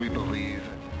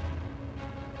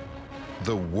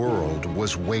The world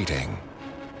was waiting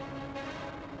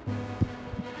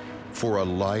for a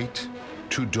light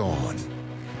to dawn.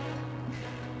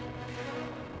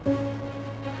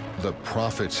 The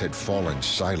prophets had fallen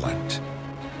silent.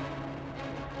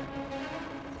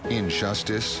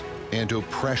 Injustice and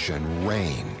oppression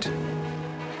reigned.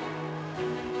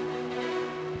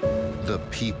 The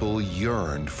people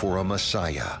yearned for a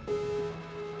Messiah,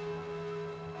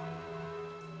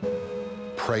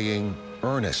 praying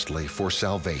earnestly for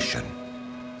salvation.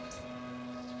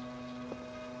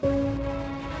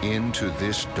 Into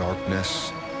this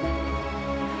darkness,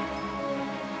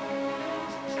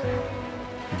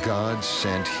 God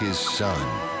sent his Son.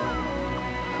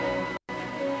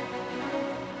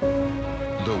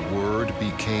 The Word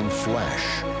became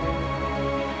flesh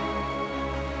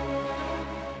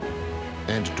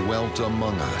and dwelt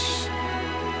among us,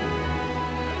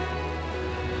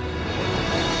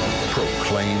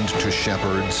 proclaimed to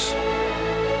shepherds,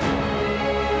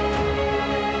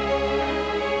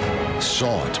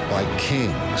 sought by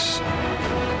kings,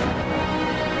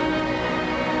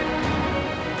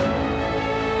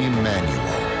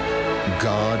 Emmanuel,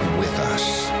 God with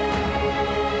us,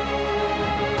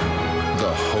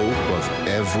 the hope of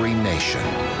every nation.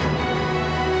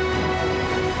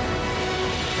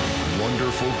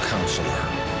 Wonderful Counselor,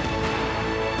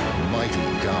 Mighty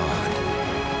God,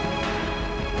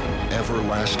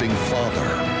 Everlasting Father,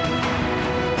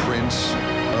 Prince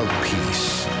of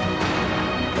Peace.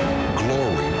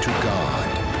 Glory to God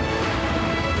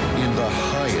in the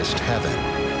highest heaven,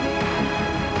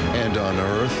 and on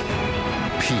earth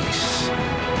peace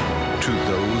to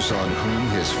those on whom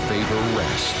his favor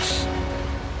rests.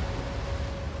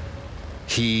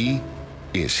 He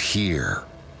is here.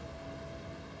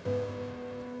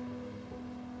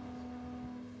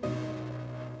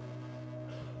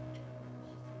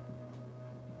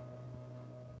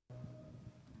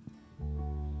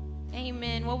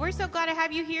 Amen. Well, we're so glad to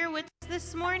have you here with us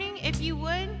this morning. If you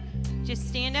would, just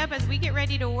stand up as we get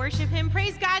ready to worship him.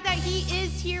 Praise God that he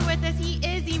is here with us. He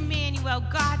is Emmanuel,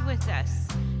 God with us.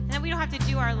 And that we don't have to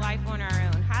do our life on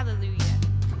our own. Hallelujah.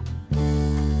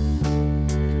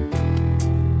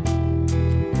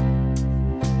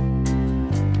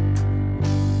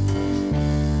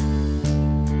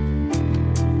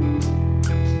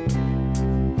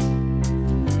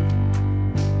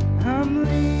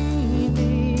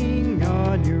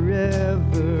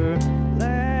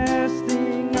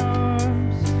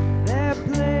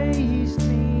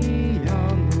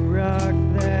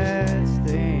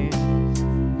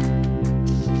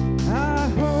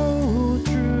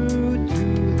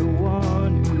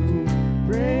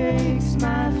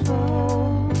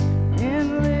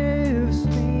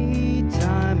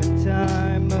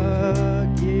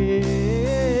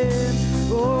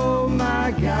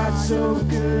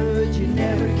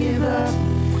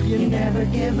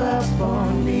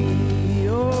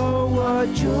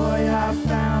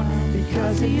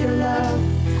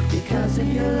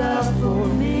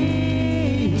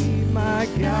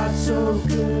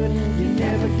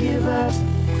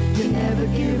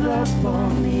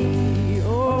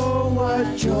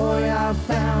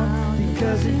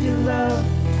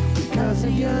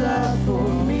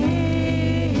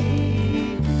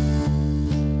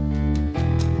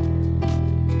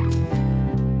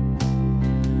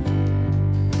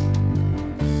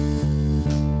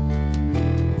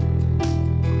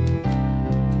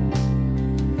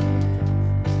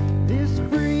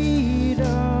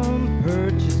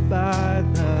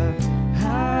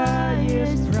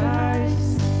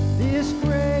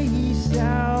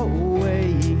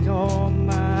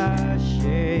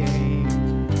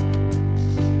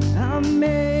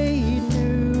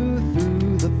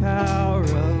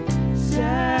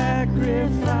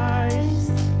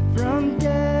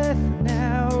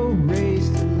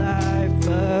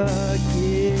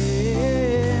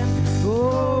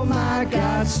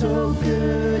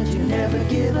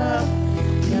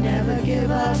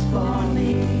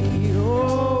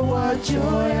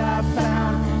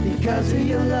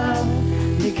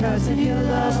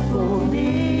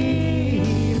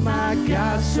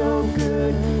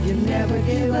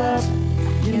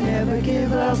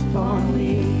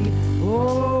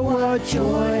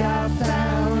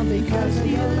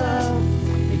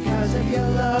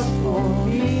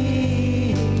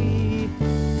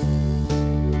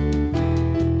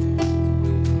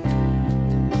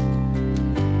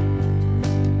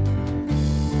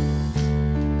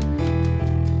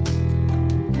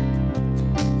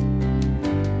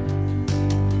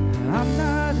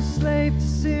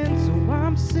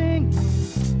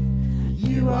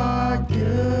 You are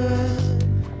good.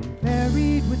 I'm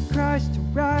buried with with Christ to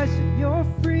rise in your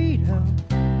freedom.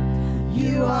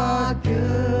 You are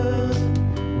good.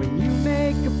 When you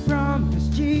make a promise,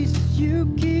 Jesus,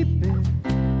 you keep it.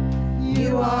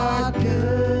 You are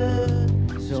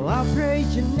good. So I'll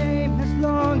praise your name as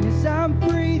long as I'm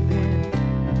breathing.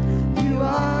 You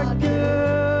are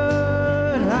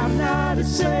good. I'm not a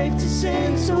slave to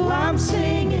sin, so I'm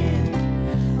singing.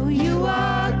 Oh, you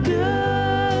are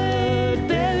good.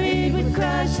 Buried with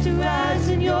Christ to rise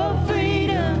in your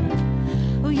freedom.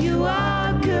 Oh, you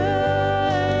are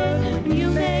good. When you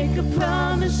make a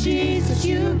promise, Jesus,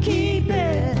 you keep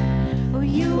it. Oh,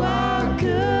 you are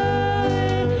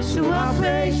good. So I'll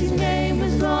praise your name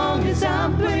as long as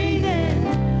I'm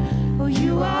breathing. Oh,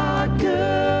 you are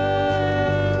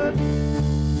good.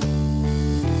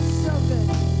 So good.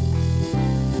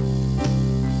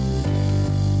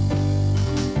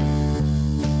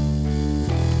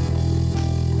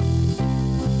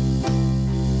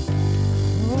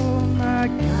 Oh my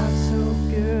God, so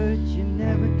good. You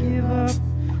never give up.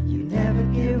 You never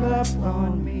give up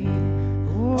on me.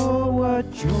 Oh,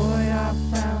 what joy I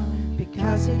found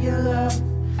because of your love.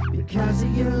 Because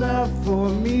of your love for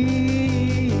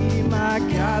me. My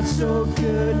God, so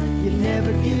good. You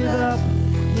never give up.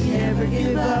 You never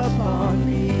give up on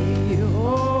me.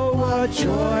 Oh, what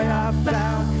joy I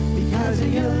found because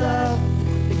of your love.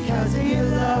 Because of your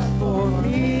love for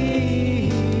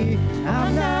me.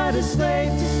 I'm not a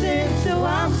slave to sin, so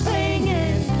I'm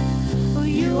singing. Oh,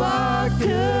 you are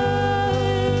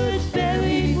good.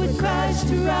 Buried with Christ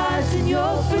to rise in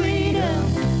your freedom.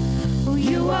 Oh,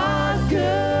 you are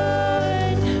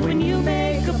good. When you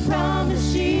make a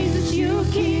promise, Jesus, you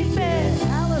keep it.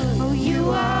 Oh,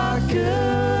 you are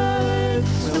good.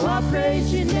 So I'll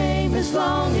praise your name as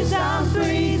long as I'm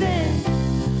breathing.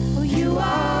 Oh, you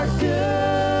are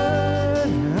good.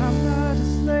 I'm not a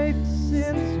slave to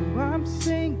sin, so I'm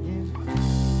singing.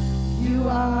 You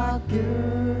are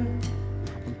good.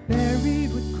 I'm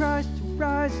buried with Christ to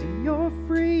rise in your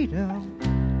freedom.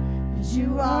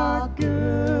 You are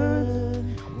good.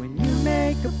 When you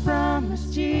make a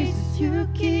promise, Jesus, you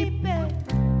keep it.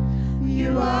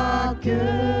 You are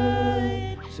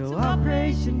good. So I'll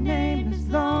praise your name as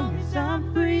long as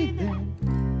I'm breathing.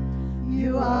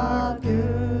 You are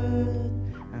good.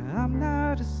 I'm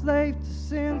not a slave to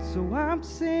sin, so I'm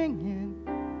singing.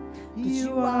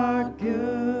 You are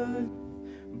good.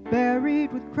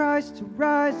 Buried with Christ to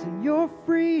rise in your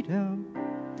freedom.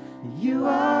 You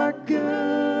are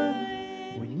good.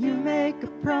 When you make a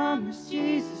promise,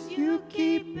 Jesus, you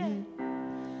keep it.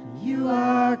 You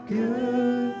are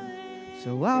good.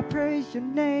 So I'll praise your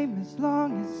name as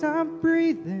long as I'm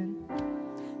breathing.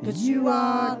 'Cause you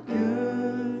are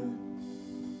good.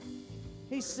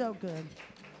 He's so good.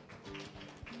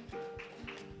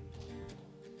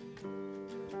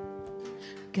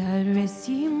 God rest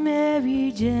ye merry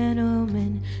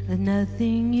gentlemen, let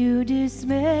nothing you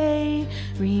dismay.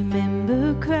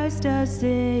 Remember Christ our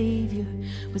Savior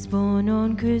was born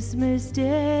on Christmas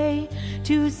Day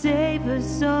to save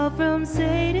us all from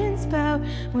Satan's power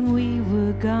when we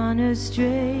were gone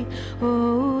astray.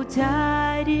 Oh,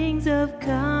 tidings of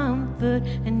comfort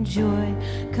and joy,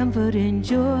 comfort and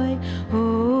joy.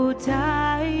 Oh,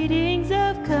 tidings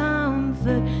of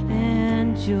comfort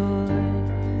and joy.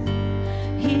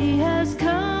 He has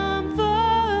come for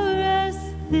us,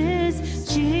 this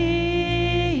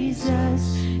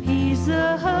Jesus. He's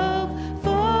the hope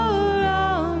for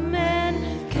all mankind.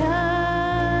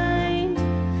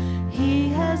 He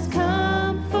has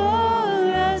come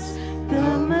for us,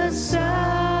 the Messiah,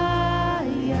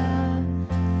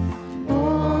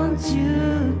 born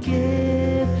to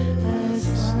give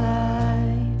us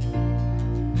life.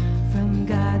 From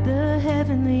God the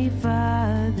Heavenly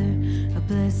Father,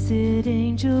 blessed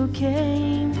angel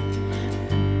came,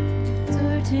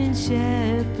 certain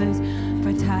shepherds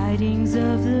brought tidings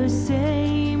of the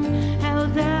same, how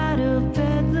that of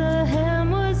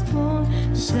Bethlehem was born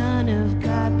the Son of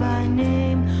God by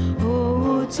name.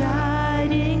 Oh,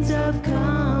 tidings of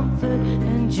comfort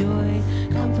and joy,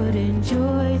 comfort and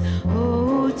joy.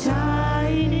 Oh,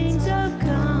 tidings of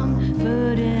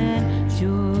comfort and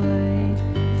joy.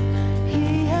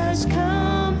 He has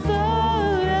come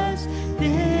for us,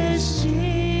 this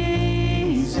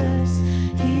Jesus.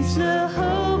 He's the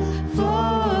hope for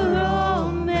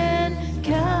all mankind.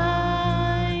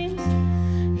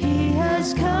 He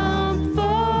has come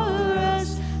for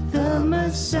us, the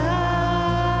Messiah,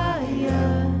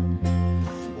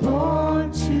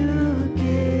 born to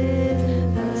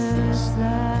give us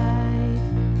life.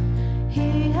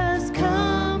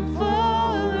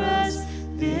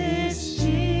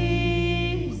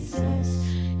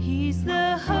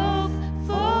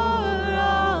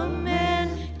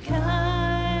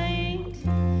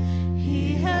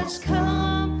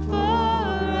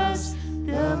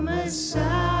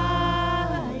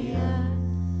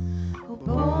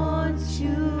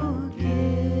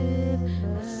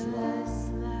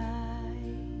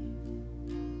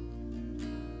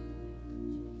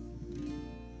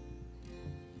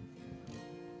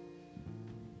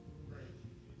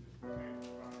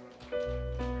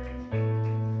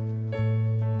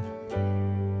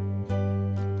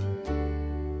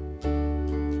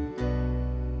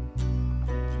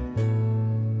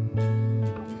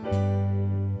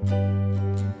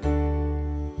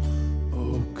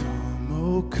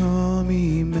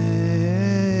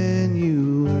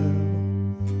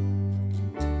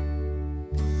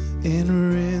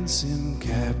 and ransom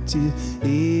captive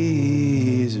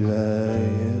Israel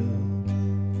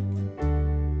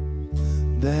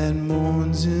that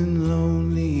mourns in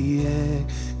lonely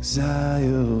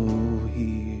exile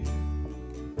here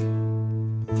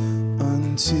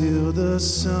until the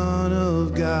Son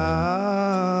of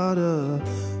God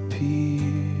appeared.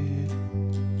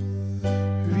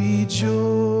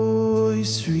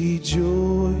 Rejoice,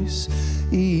 rejoice,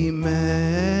 Emmanuel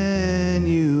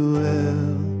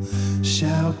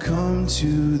shall come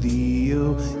to thee,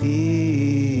 O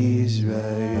Israel.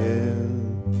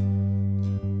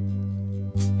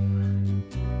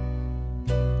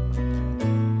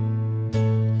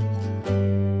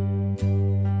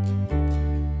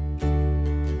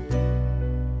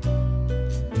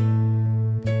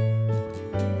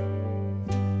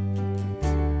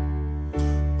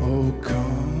 Oh,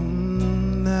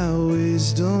 come, thou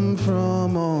wisdom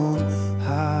from on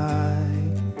high,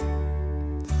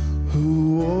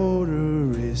 who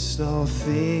orderest all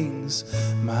things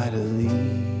mightily.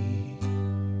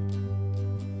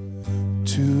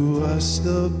 To us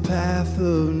the path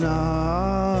of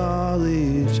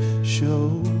knowledge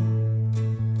show,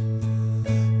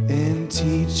 and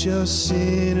teach us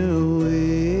inner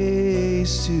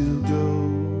ways to go.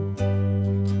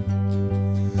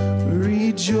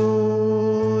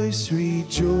 Rejoice,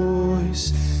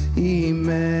 rejoice,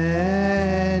 Emmanuel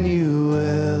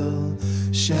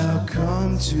shall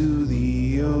come to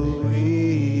thee, O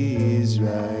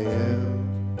Israel.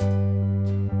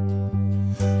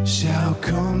 Shall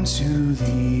come to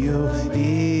thee, O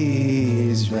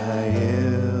Israel.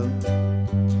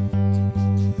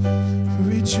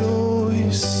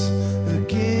 Rejoice,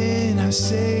 again I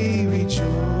say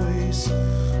rejoice,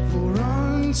 for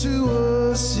unto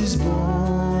us is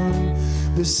born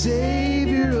the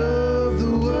Savior of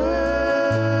the world.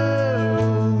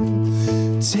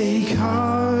 Take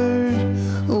heart,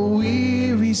 O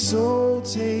weary soul,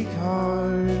 take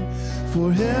heart,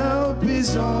 for help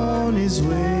is on his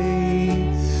way,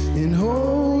 and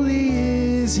holy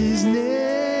is his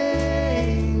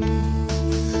name.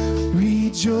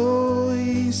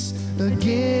 Rejoice,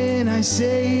 again I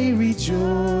say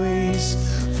rejoice,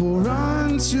 for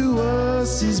unto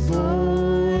us is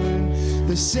born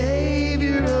the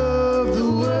Savior of the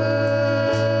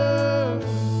world.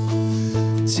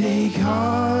 Take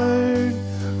heart,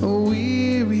 O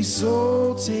weary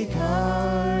soul, take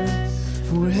heart,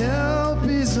 for help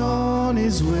is on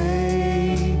his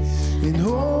way, and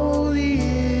holy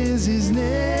is his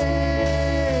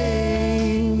name.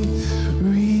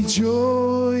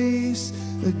 Rejoice,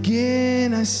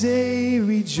 again I say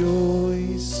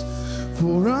rejoice,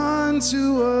 for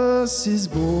unto us is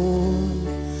born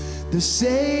the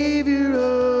Savior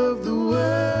of the world.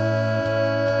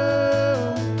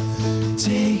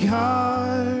 Take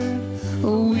heart,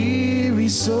 O weary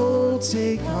soul,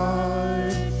 take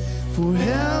heart, for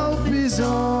help is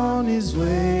on his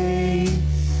way,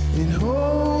 and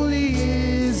holy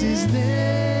is his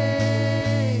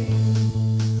name.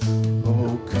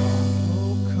 Oh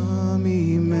come,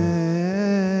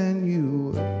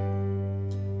 Emmanuel,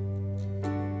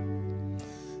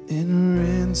 and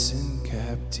ransom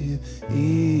captive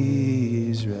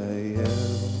Israel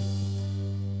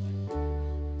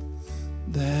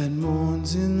that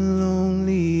mourns in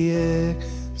lonely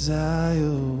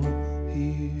exile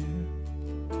here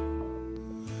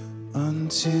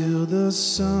until the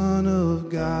Son of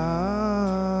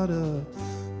God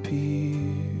appear.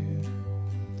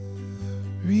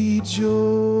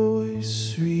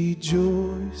 Rejoice,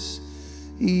 rejoice,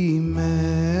 Emmanuel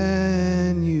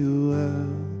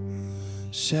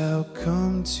shall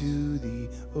come to thee,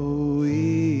 O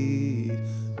Israel.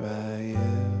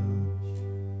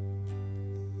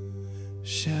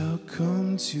 Shall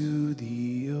come to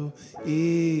thee, O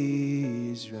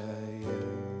Israel.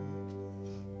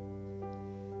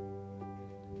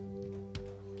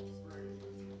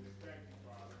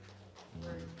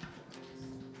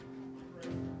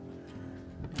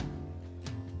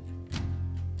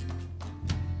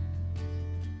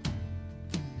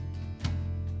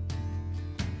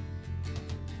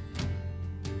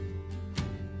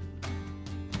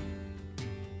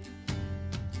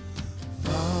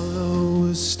 Follow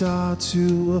a star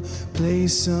to a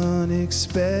place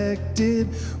unexpected.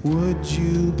 Would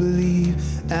you believe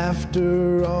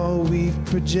after all we've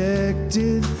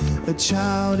projected? A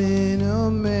child in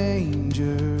a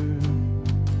manger,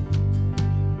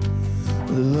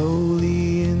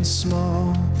 lowly and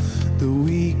small, the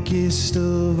weakest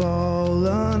of all,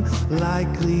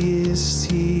 unlikeliest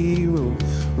hero,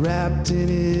 wrapped in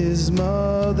his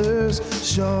mother's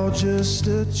shawl, just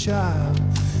a child.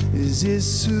 Is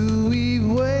this who we've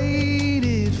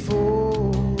waited for?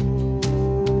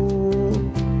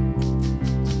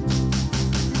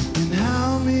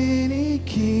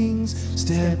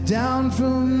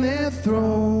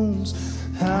 thrones.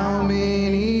 How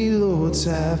many lords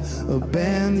have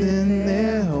abandoned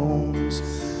their homes?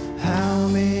 How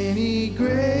many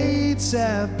greats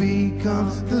have become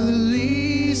the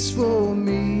least for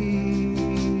me?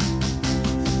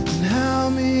 And how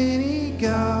many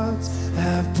gods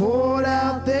have poured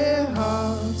out their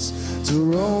hearts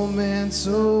to romance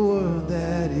a world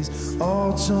that is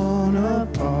all torn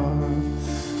apart?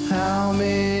 How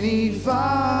many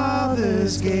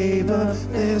fathers gave up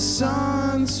their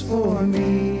sons for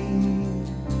me?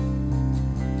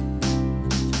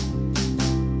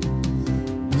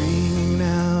 Bringing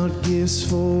out gifts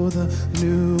for the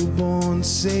newborn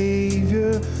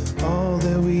Savior, all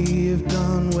that we have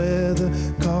done, whether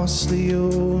costly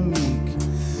or meek,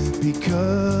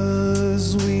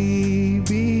 because we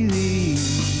believe.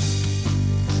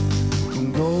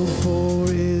 Gold for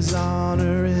his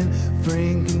honor and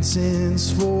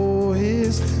frankincense for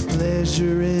his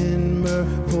pleasure, and myrrh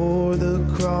for the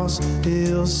cross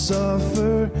he'll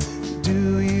suffer.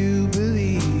 Do you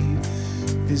believe?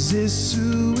 Is this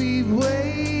who we've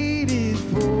waited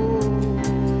for?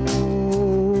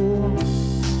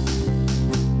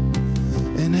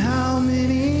 And how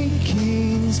many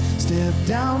kings step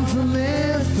down from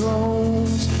their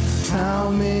thrones? How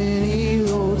many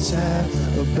lords have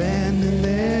abandoned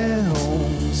their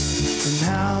homes? And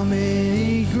how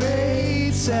many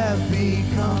greats have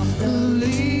become the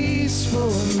least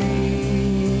for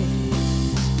me?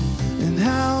 And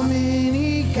how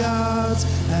many gods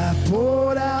have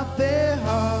poured out their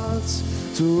hearts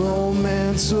to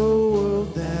romance a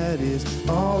world that is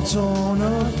all torn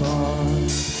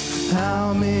apart?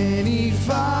 How many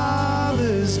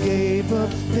fathers gave up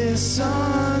their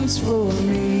sons for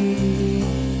me?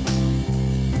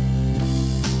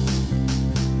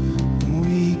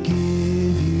 We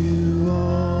give you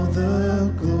all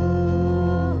the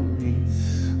glory.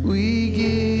 We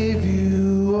give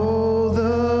you all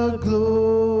the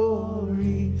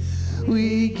glory.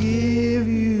 We give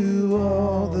you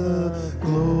all the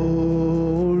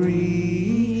glory.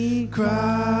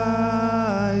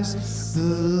 Christ the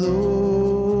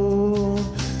Lord.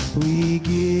 We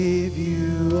give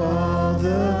you all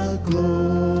the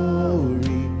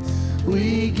glory.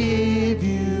 We give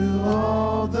you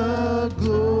all the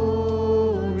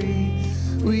glory.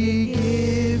 We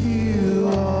give you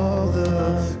all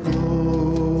the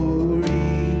glory.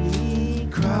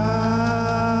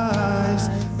 Christ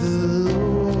the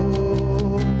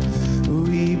Lord.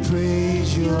 We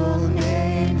praise your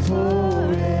name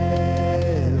forever.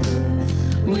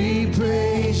 We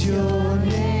praise your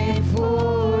name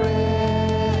forever.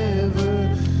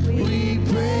 We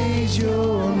praise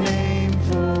your name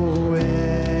forever.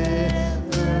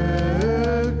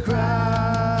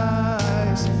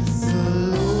 Christ the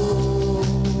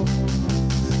Lord.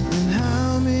 And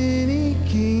how many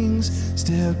kings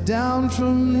step down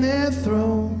from their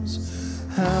thrones?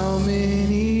 How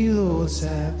many lords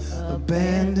have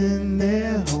abandoned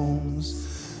their homes?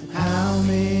 How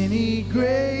many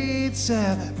greats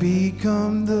have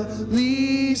become the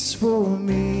least for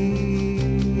me?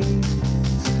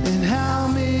 And how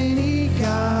many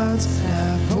gods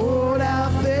have poured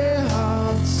out their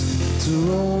hearts to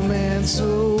romance a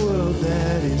world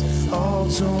that is all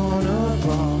torn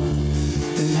apart?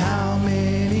 And how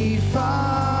many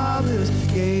fathers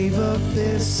gave up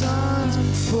their sons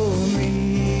for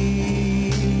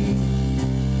me?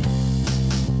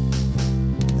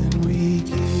 And we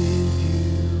give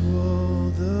you all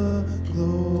the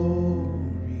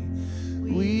glory.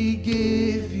 We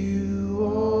give you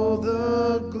all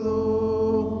the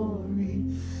glory.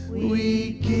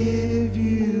 We give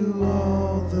you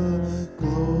all the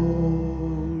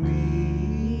glory.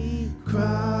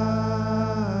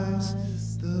 Christ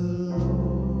the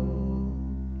Lord.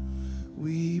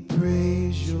 We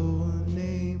praise your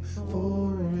name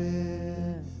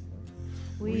forever.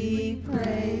 We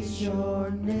praise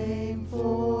your name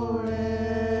forever.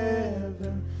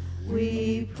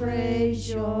 We praise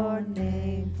your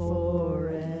name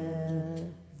forever.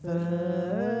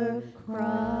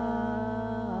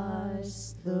 Christ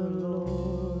the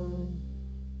Lord.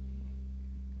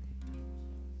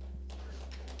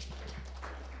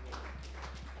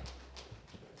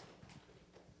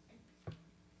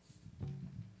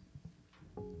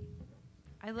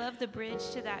 I love the bridge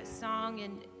to that song,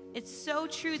 and it's so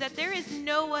true that there is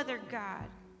no other God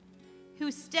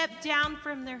who stepped down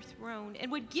from their throne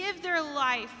and would give their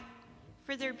life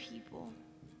for their people.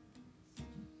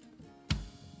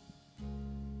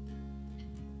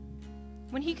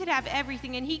 When he could have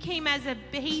everything, and he came as a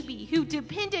baby who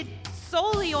depended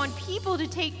solely on people to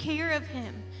take care of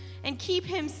him and keep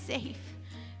him safe.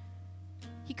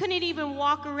 He couldn't even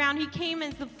walk around. He came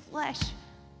as the flesh.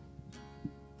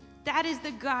 That is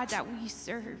the God that we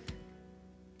serve.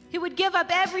 He would give up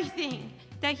everything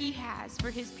that he has for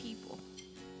his people.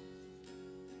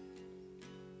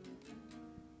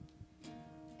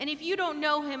 And if you don't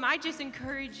know him, I just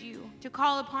encourage you to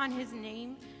call upon his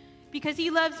name, because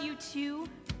he loves you too.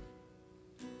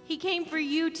 He came for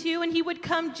you too, and he would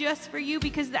come just for you,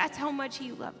 because that's how much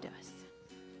he loved us.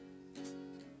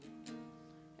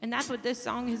 And that's what this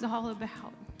song is all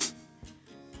about.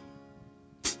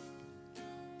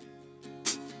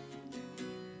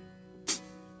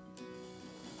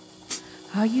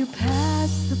 Are you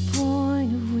past the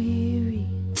point of weary?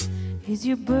 Is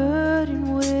your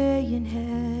burden weighing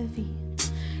heavy?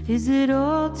 Is it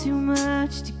all too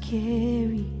much to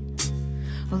carry?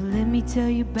 Oh, let me tell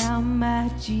you about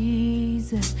my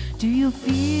Jesus. Do you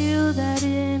feel that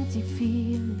empty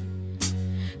feeling?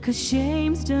 'Cause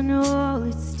shame's done all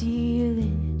it's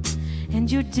stealing,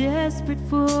 and you're desperate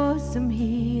for some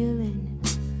healing.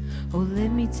 Oh,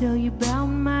 let me tell you about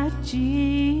my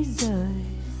Jesus.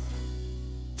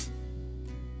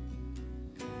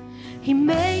 He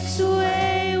makes a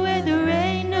way where there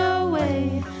ain't no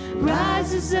way,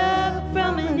 rises up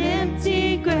from an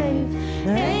empty grave.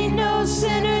 There ain't no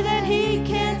sinner that he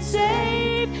can't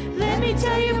save. Let me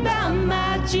tell you about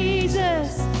my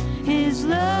Jesus. His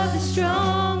love is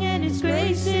strong and his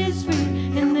grace is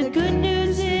free. And the good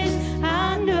news is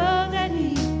I know that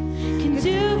he can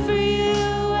do for you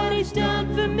what he's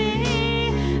done for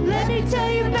me. Let me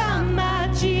tell you about my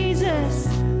Jesus.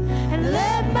 And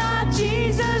let my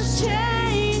Jesus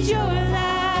change your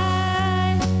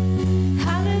life.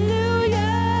 Hallelujah.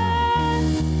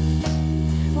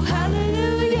 Oh,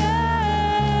 hallelujah.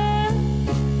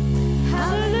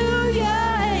 Hallelujah.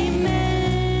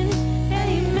 Amen.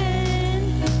 Amen.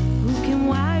 Who can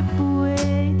wipe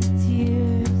away the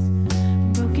tears,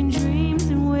 broken dreams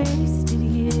and wasted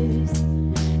years?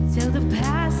 Tell the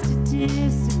past to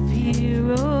disappear.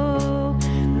 Oh,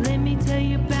 let me tell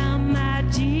you about my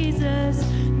Jesus.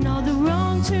 And all the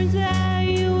wrong turns that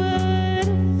you would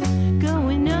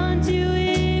going undo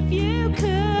if you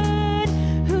could.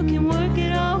 Who can work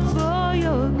it all for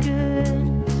your good?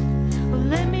 Well,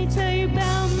 let me tell you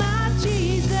about my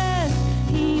Jesus.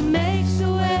 He makes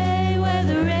a way where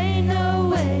there ain't no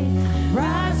way,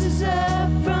 rises up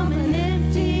from an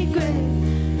empty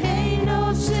grave. Ain't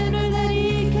no sinner that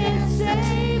he can't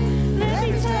save. Let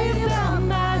me tell you about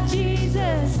my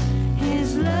Jesus.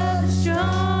 His love is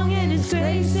strong and his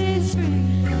grace is free.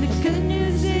 And the good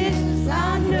news is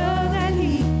I know that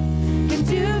he can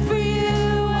do for you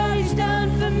what he's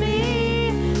done for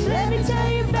me. Let me tell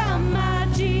you about my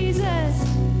Jesus.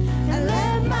 And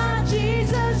let my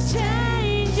Jesus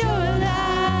change your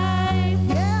life.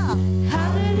 Yeah.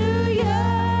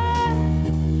 Hallelujah.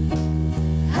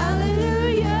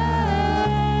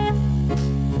 Hallelujah.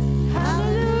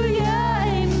 Hallelujah.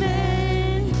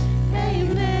 Amen.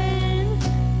 Amen.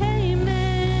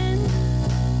 Amen.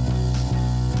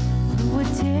 Who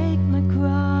would take my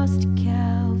cross to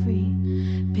Calvary,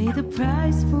 pay the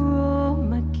price for all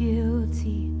my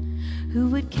guilty? Who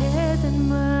would care that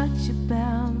much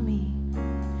about me?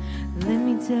 Let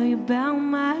me tell you about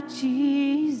my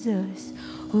Jesus.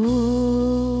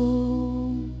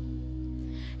 Oh,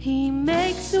 he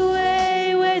makes a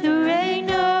way where there ain't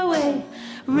no way,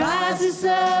 rises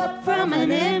up from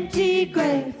an empty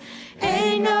grave.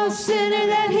 Ain't no sinner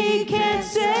that he can't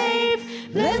save.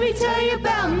 Let me tell you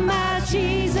about my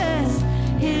Jesus.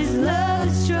 His love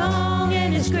is strong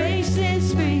and his grace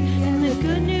is free. And the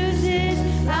good news is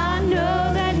I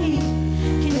know that he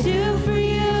can do for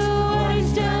you what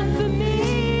he's done for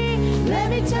me. Let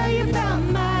me tell you about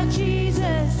my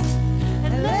Jesus.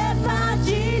 And let my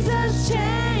Jesus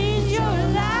change your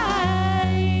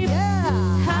life. Yeah.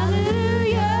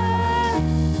 Hallelujah.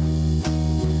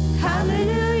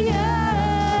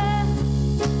 Hallelujah.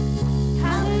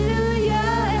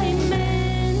 Hallelujah.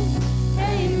 Amen.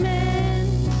 Amen.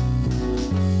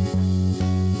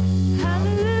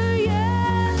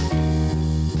 Hallelujah.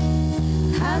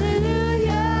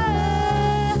 Hallelujah.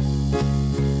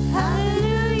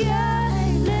 Hallelujah.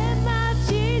 Let my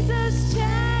Jesus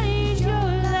change your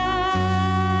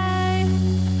life.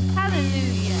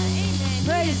 Hallelujah. Amen.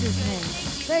 Praise his Jesus. name.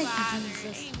 Thank Thank you, Father.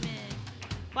 Jesus. Amen.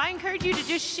 Well, I encourage you to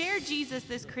just share Jesus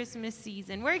this Christmas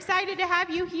season. We're excited to have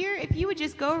you here. If you would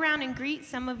just go around and greet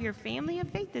some of your family of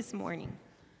faith this morning.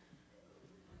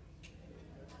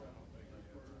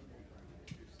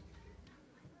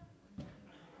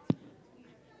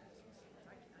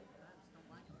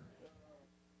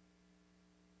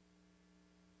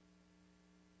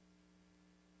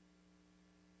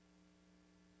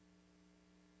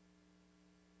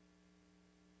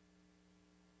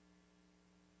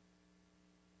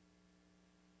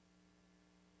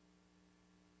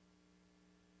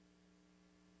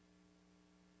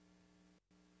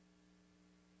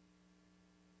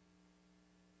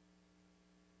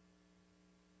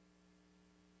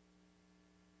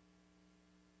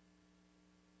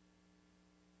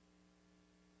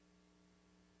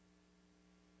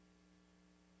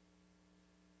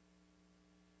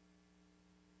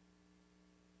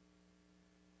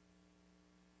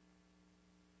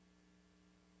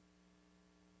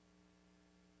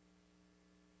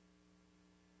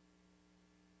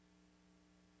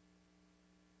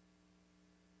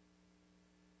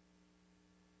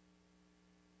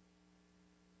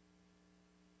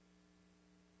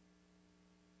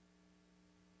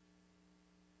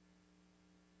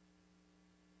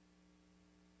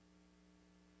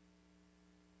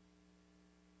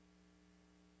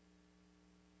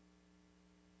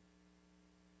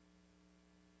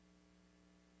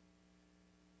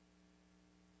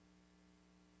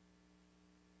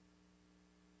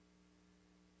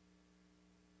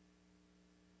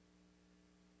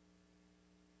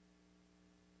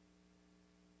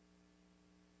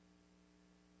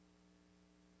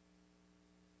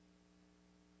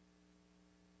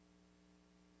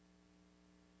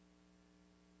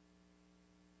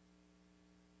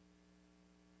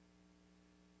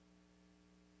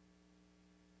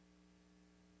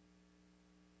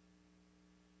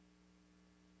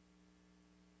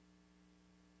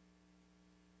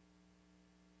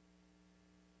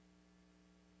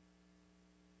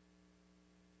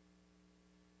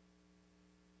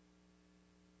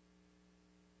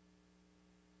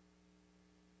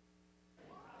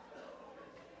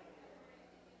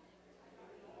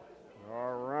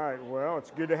 it's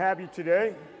good to have you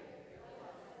today.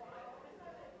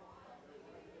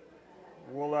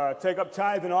 We'll take up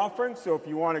tithe and offering, so if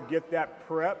you want to get that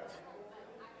prepped.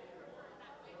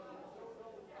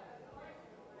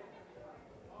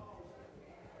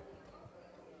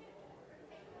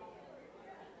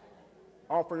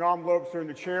 Offering envelopes are in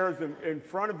the chairs in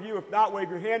front of you. If not,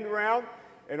 wave your hand around.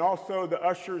 And also the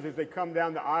ushers, as they come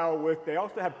down the aisle they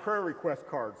also have prayer request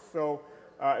cards. So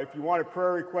if you want a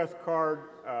prayer request card,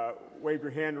 wave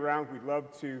your hand around. We'd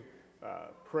love to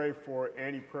pray for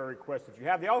any prayer requests that you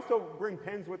have. They also bring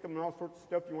pens with them and all sorts of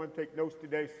stuff. You want to take notes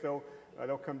today, so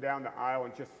they'll come down the aisle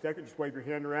in just a second. Just wave your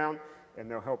hand around, and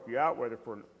they'll help you out, whether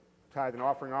for tithe and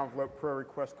offering envelope, prayer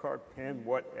request card, pen,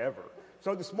 whatever.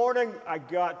 So this morning, I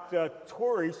got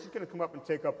Tori. She's going to come up and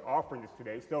take up offerings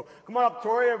today. So come on up,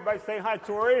 Tori. Everybody say hi,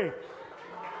 Tori.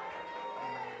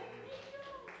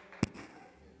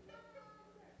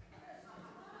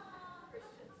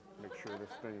 Make sure this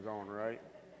thing's on right.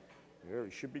 Yeah,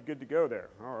 you should be good to go there.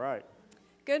 All right.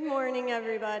 Good morning,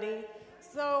 everybody.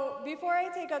 So before I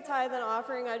take up tithe and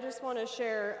offering, I just want to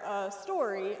share a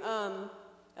story,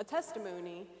 a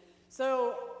testimony.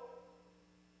 So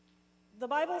the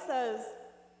Bible says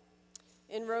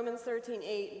in Romans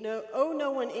 13:8, owe no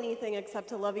one anything except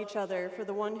to love each other, for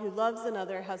the one who loves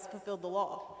another has fulfilled the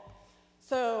law.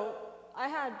 So I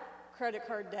had credit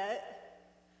card debt,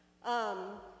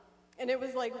 and it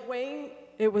was like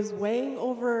weighing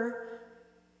over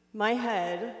my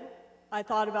head. I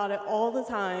thought about it all the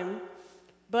time,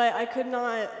 but I could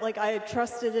not, I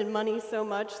trusted in money so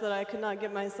much that I could not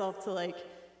get myself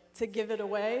to give it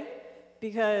away,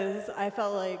 because I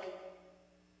felt like,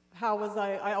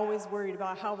 I always worried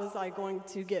about how was I going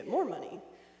to get more money.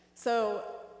 So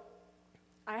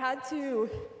I had to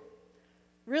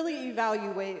really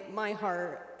evaluate my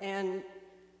heart and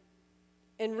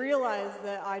realize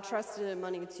that I trusted in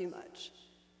money too much.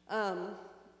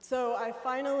 So I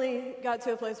finally got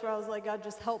to a place where I was like, God,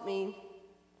 just help me.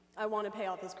 I want to pay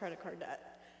off this credit card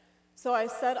debt. So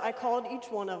I called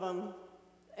each one of them,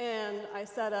 and I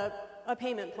set up a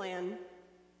payment plan,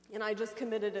 and I just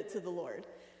committed it to the Lord.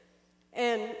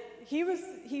 And he was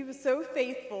so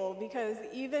faithful, because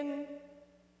even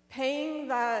paying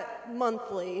that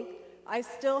monthly, I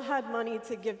still had money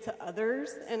to give to others,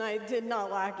 and I did not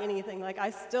lack anything. I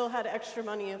still had extra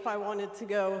money if I wanted to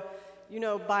go,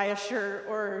 buy a shirt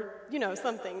or,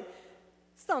 something.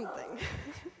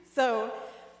 So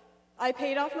I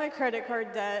paid off my credit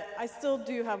card debt. I still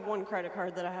do have one credit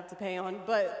card that I have to pay on,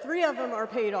 but 3 of them are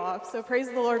paid off, so praise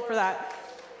the Lord for that.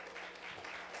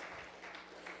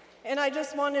 And I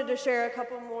just wanted to share a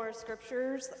couple more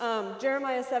scriptures.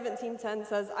 Jeremiah 17:10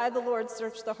 says, I, the Lord,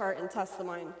 search the heart and test the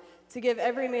mind, to give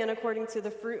every man according to the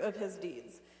fruit of his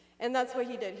deeds. And that's what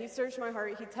he did. He searched my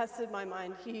heart. He tested my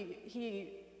mind. He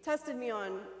tested me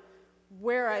on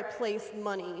where I placed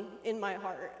money in my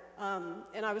heart.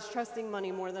 And I was trusting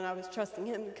money more than I was trusting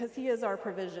him, because he is our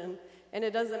provision. And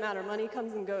it doesn't matter. Money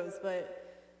comes and goes,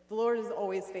 but the Lord is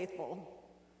always faithful.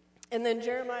 And then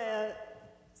Jeremiah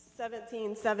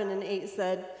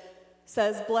 17:7-8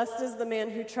 says, blessed is the man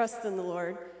who trusts in the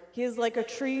Lord. He is like a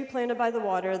tree planted by the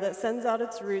water that sends out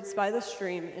its roots by the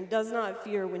stream and does not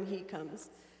fear when heat comes.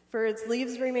 For its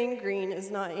leaves remain green, is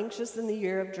not anxious in the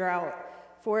year of drought,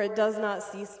 for it does not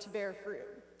cease to bear fruit.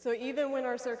 So even when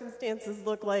our circumstances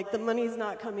look like the money's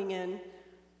not coming in,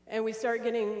 and we start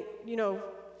getting,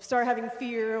 start having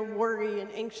fear, worry,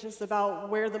 and anxious about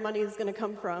where the money is going to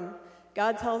come from,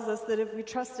 God tells us that if we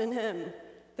trust in him,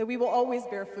 that we will always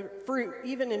bear fruit,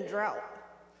 even in drought.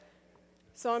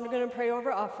 So I'm going to pray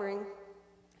over offering.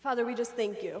 Father, we just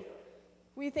thank you.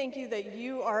 We thank you that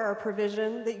you are our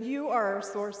provision, that you are our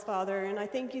source, Father, and I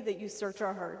thank you that you search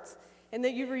our hearts, and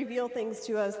that you reveal things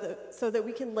to us so that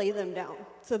we can lay them down,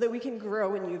 so that we can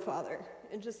grow in you, Father,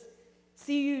 and just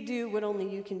see you do what only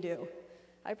you can do.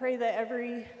 I pray that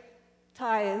every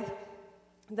tithe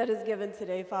that is given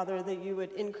today, Father, that you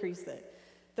would increase it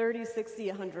 30, 60,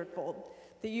 100-fold,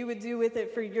 that you would do with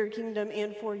it for your kingdom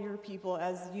and for your people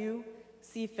as you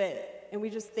see fit. And we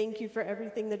just thank you for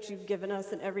everything that you've given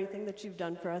us and everything that you've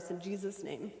done for us. In Jesus'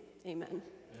 name, amen.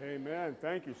 Amen.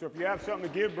 Thank you. So if you have something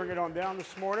to give, bring it on down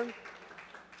this morning.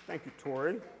 Thank you,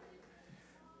 Tori.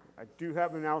 I do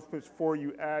have announcements for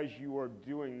you as you are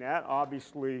doing that.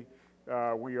 Obviously,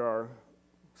 we are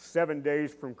 7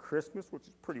 days from Christmas, which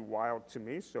is pretty wild to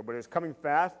me. But it's coming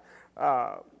fast.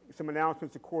 Some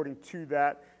announcements according to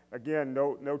that. Again,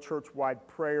 no church-wide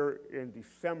prayer in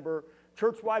December.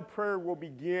 Church-wide prayer will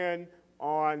begin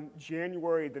on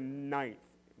January the 9th,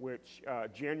 which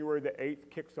January the 8th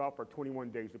kicks off our 21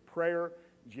 days of prayer.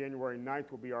 January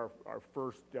 9th will be our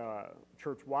first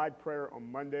church-wide prayer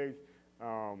on Mondays.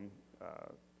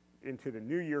 into the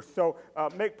new year. So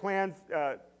make plans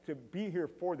to be here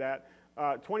for that.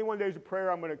 21 days of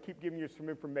prayer, I'm going to keep giving you some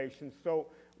information. So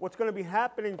what's going to be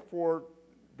happening for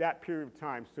that period of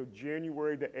time, so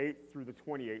January the 8th through the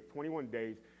 28th, 21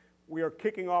 days, we are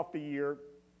kicking off the year,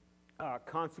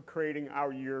 consecrating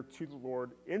our year to the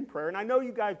Lord in prayer. And I know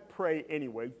you guys pray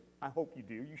anyway. I hope you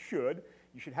do. You should.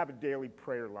 You should have a daily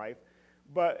prayer life.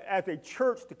 But as a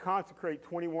church, to consecrate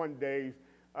 21 days,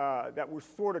 that we're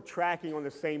sort of tracking on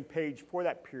the same page for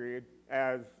that period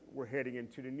as we're heading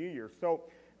into the new year. So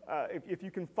if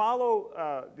you can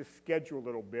follow the schedule a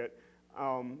little bit,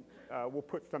 we'll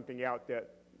put something out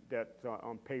that's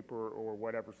on paper or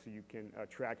whatever so you can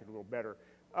track it a little better.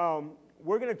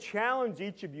 We're going to challenge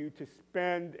each of you to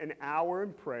spend an hour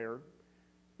in prayer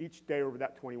each day over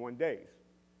that 21 days.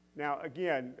 Now,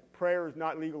 again, prayer is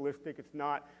not legalistic. It's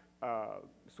not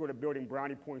sort of building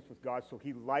brownie points with God so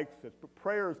he likes us. But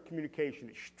prayer is communication.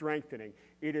 It's strengthening.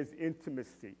 It is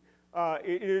intimacy.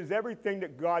 It is everything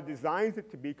that God designs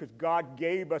it to be because God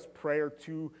gave us prayer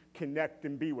to connect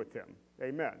and be with him.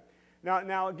 Amen.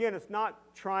 Now, again, it's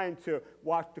not trying to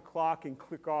watch the clock and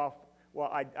click off, well,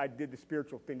 I did the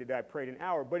spiritual thing today, I prayed an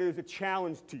hour, but it is a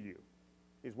challenge to you,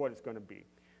 is what it's going to be.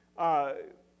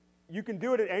 You can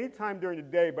do it at any time during the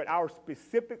day, but our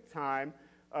specific time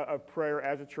of prayer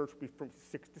as a church will be from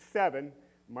 6 to 7,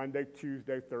 Monday,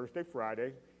 Tuesday, Thursday,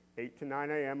 Friday, 8 to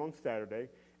 9 a.m. on Saturday.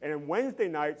 And then Wednesday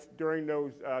nights during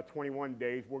those 21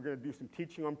 days, we're going to do some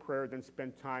teaching on prayer, then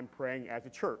spend time praying as a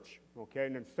church. Okay,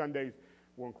 and then Sundays,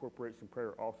 we'll incorporate some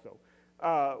prayer also.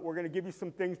 We're going to give you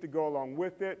some things to go along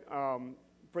with it.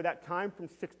 For that time from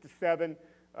 6 to 7,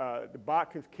 the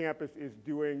Botkins campus is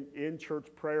doing in-church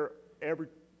prayer every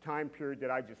time period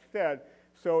that I just said.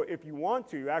 So if you want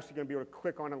to, you're actually going to be able to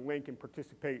click on a link and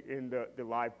participate in the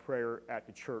live prayer at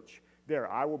the church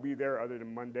there. I will be there other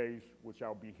than Mondays, which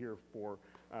I'll be here for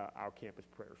our campus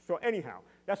prayer. So anyhow,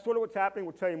 that's sort of what's happening.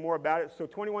 We'll tell you more about it. So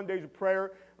 21 days of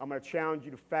prayer. I'm going to challenge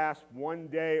you to fast one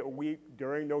day a week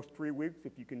during those 3 weeks.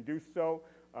 If you can do so,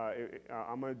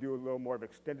 I'm going to do a little more of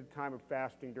extended time of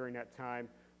fasting during that time,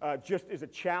 just as a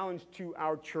challenge to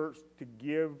our church to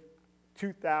give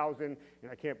 2,000,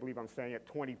 and I can't believe I'm saying it,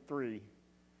 23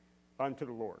 unto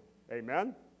the Lord.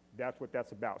 Amen? That's what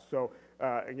that's about. So,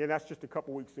 again, that's just a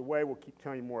couple weeks away. We'll keep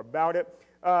telling you more about it.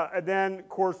 And then, of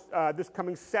course, this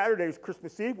coming Saturday is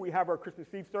Christmas Eve. We have our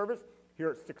Christmas Eve service here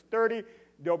at 6:30.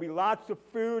 There'll be lots of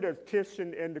food, as Tish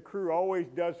and the crew always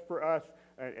does for us,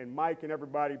 and Mike and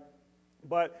everybody.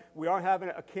 But we are having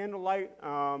a candlelight,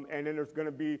 and then there's going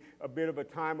to be a bit of a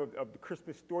time of the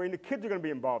Christmas story, and the kids are going to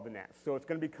be involved in that. So it's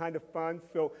going to be kind of fun.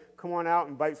 So come on out,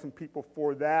 invite some people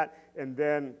for that. And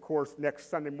then, of course, next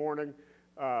Sunday morning,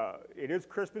 it is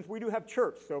Christmas. We do have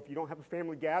church, so if you don't have a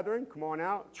family gathering, come on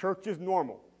out. Church is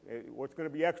normal. What's going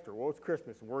to be extra? Well, it's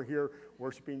Christmas, and we're here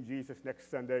worshiping Jesus next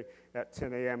Sunday at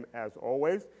 10 a.m. as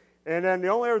always. And then the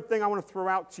only other thing I want to throw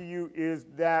out to you is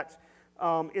that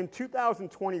in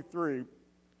 2023,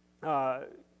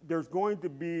 there's going to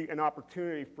be an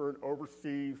opportunity for an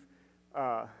overseas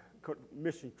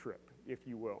mission trip, if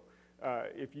you will.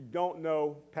 If you don't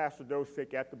know, Pastor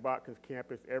Dosick at the Botkins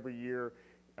campus every year,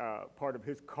 part of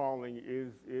his calling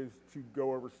is to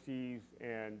go overseas,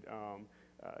 and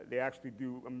they actually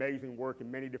do amazing work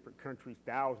in many different countries.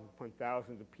 Thousands upon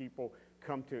thousands of people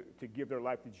come to give their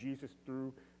life to Jesus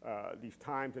through these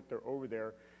times that they're over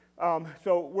there.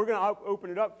 So we're going to open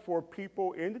it up for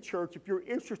people in the church. If you're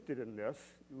interested in this,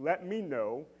 let me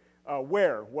know.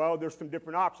 Where? Well, there's some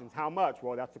different options. How much?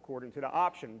 Well, that's according to the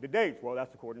option. The dates? Well,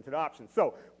 that's according to the option.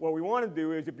 So what we want to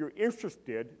do is, if you're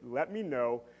interested, let me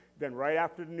know. Then right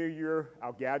after the new year,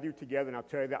 I'll gather you together and I'll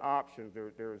tell you the options.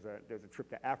 There's a trip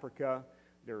to Africa.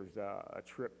 There's a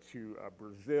trip to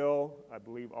Brazil, I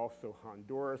believe also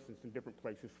Honduras, and some different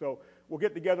places. So we'll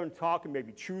get together and talk and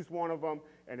maybe choose one of them.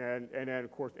 And then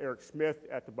of course, Eric Smith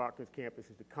at the Botkins campus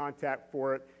is the contact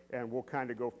for it, and we'll kind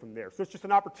of go from there. So it's just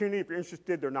an opportunity. If you're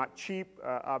interested, they're not cheap.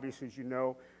 Obviously, as you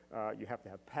know, you have to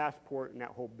have a passport and that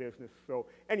whole business. So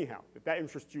anyhow, if that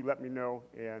interests you, let me know,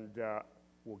 and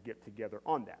we'll get together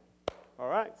on that. All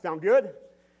right, sound good?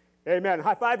 Amen.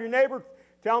 High five your neighbor.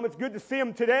 Tell them it's good to see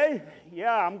them today.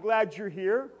 Yeah, I'm glad you're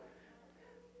here.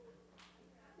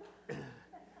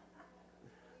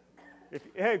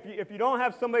 If you don't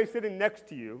have somebody sitting next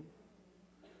to you,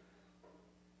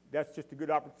 that's just a good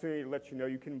opportunity to let you know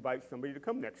you can invite somebody to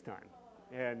come next time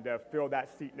and fill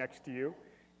that seat next to you.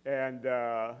 And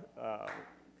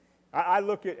I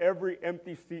look at every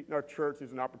empty seat in our church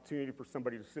as an opportunity for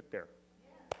somebody to sit there.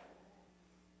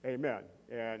 Amen.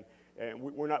 And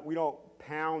we don't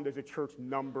pound as a church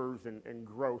numbers and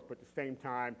growth, but at the same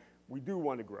time, we do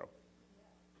want to grow.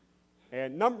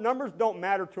 And numbers don't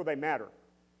matter till they matter.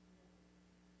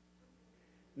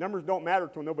 Numbers don't matter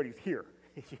till nobody's here.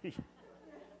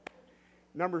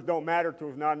 Numbers don't matter till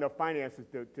there's not enough finances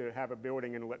to have a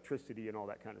building and electricity and all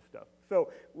that kind of stuff.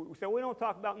 So we don't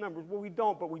talk about numbers. Well, we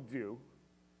don't, but we do.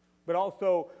 But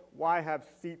also, why have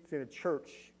seats in a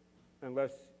church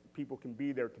unless people can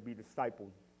be there to be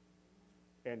discipled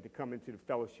and to come into the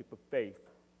fellowship of faith?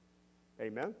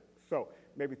 Amen? So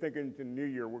maybe thinking into the new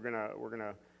year, we're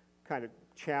gonna kind of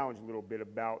challenge a little bit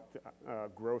about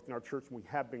growth in our church. We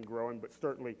have been growing, but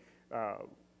certainly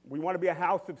we want to be a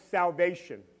house of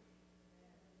salvation,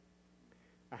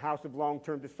 a house of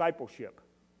long-term discipleship,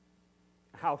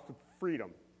 a house of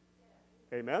freedom.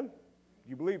 Amen? Do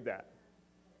you believe that?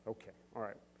 Okay, all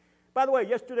right. By the way,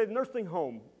 yesterday the nursing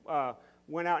home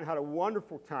went out and had a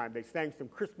wonderful time. They sang some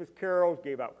Christmas carols,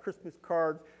 gave out Christmas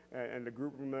cards, and the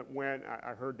group that went,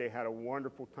 I heard they had a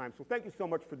wonderful time. So thank you so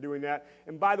much for doing that.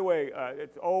 And by the way,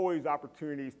 it's always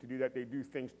opportunities to do that. They do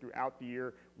things throughout the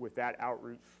year with that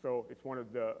outreach. So it's one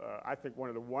of the, I think, one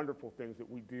of the wonderful things that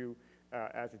we do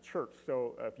as a church.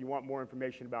 So if you want more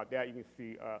information about that, you can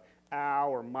see Al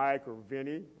or Mike or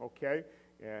Vinny, okay?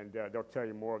 And they'll tell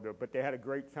you more of it. But they had a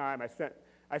great time.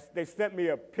 They sent me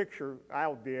a picture,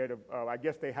 Al did, of I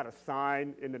guess they had a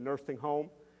sign in the nursing home.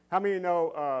 How many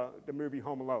know the movie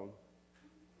Home Alone?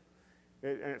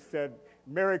 And it said,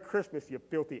 "Merry Christmas, you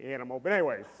filthy animal." But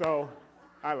anyway, so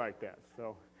I like that.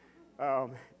 So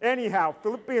anyhow,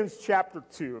 Philippians chapter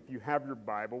 2, if you have your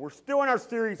Bible. We're still in our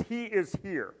series, He is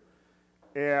Here.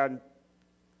 And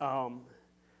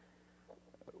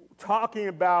talking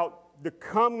about the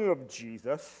coming of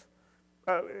Jesus.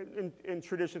 In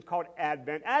traditions called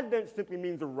Advent. Advent simply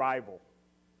means arrival.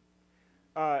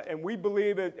 And we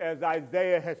believe it, as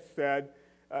Isaiah has said,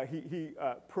 he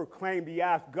proclaimed, he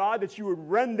asked, God, that you would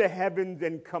rend the heavens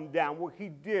and come down. Well, he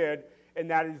did, and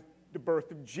that is the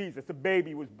birth of Jesus. A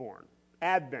baby was born.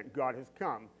 Advent, God has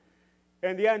come.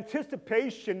 And the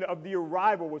anticipation of the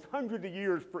arrival was hundreds of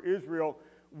years for Israel,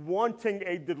 wanting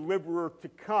a deliverer to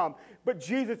come. But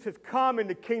Jesus has come and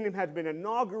the kingdom has been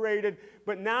inaugurated,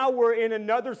 but now we're in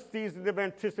another season of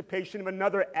anticipation of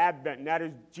another Advent, and that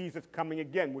is Jesus coming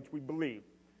again, which we believe.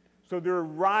 So the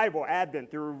arrival, Advent,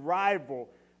 the arrival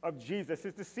of Jesus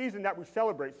is the season that we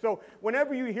celebrate. So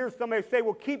whenever you hear somebody say,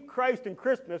 well, keep Christ in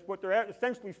Christmas, what they're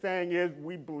essentially saying is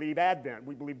we believe Advent.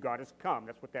 We believe God has come.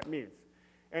 That's what that means.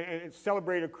 And it's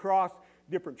celebrated across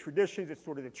different traditions. It's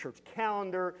sort of the church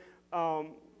calendar.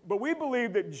 But we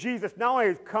believe that Jesus not only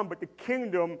has come, but the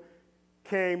kingdom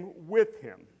came with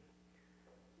him.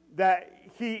 That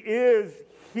he is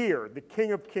here, the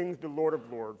King of Kings, the Lord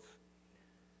of Lords.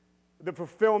 The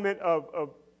fulfillment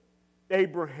of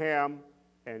Abraham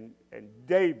and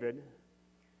David.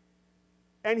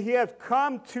 And he has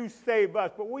come to save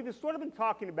us. But what we've sort of been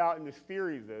talking about in this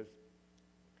series is,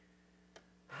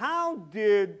 how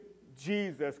did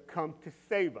Jesus come to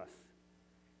save us?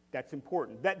 That's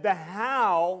important. The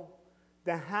how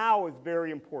is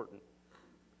very important.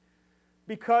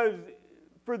 Because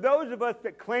for those of us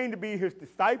that claim to be his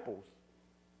disciples,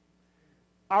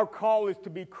 our call is to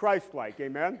be Christ-like,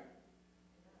 amen?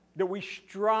 That we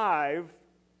strive,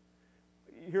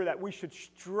 you hear that, we should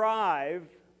strive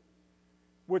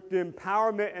with the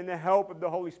empowerment and the help of the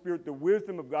Holy Spirit, the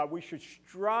wisdom of God, we should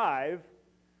strive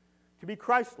to be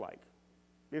Christ-like.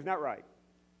 Isn't that right?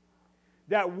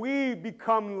 That we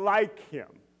become like him.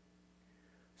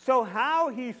 So how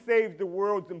he saves the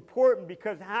world is important,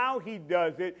 because how he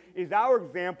does it is our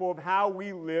example of how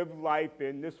we live life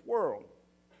in this world.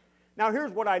 Now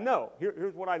here's what I know.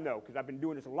 Here's what I know, because I've been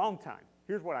doing this a long time.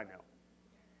 Here's what I know.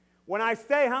 When I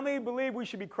say how many believe we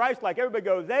should be Christ-like, everybody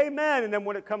goes, amen. And then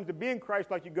when it comes to being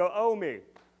Christ-like, you go, oh me.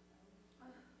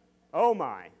 Oh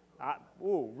my.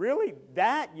 Oh, really?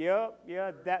 That? Yeah,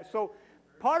 that. So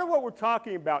part of what we're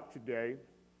talking about today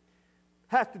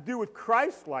has to do with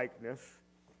Christ-likeness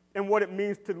and what it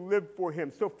means to live for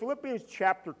him. So Philippians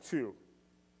chapter 2,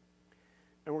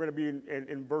 and we're going to be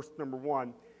in verse number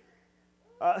 1.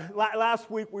 Last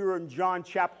week we were in John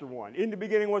chapter 1. In the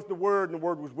beginning was the Word, and the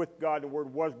Word was with God, and the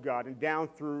Word was God. And down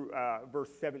through verse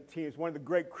 17 is one of the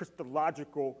great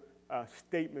Christological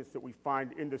statements that we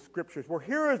find in the Scriptures. Well,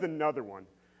 here is another one,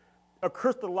 a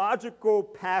Christological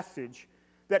passage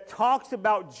that talks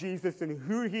about Jesus and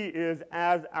who he is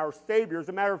as our Savior. As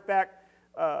a matter of fact,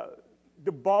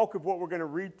 the bulk of what we're going to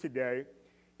read today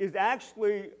is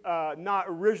actually not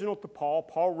original to Paul.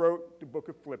 Paul wrote the book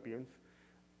of Philippians.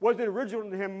 Wasn't original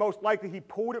to him. Most likely he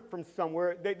pulled it from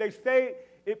somewhere. They say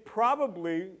it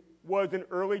probably was an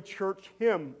early church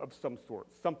hymn of some sort,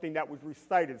 something that was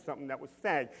recited, something that was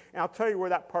sang. And I'll tell you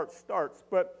where that part starts.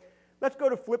 But Let's go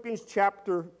to Philippians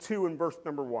chapter 2 and verse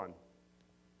number 1.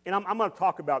 And I'm going to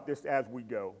talk about this as we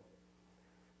go.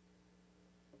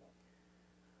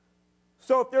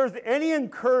 So if there's any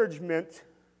encouragement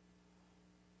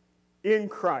in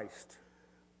Christ,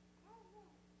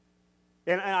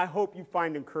 and I hope you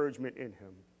find encouragement in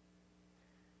him,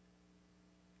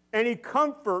 any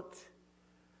comfort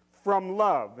from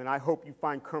love, and I hope you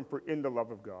find comfort in the love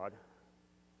of God,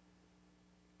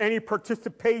 any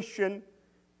participation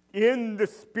in the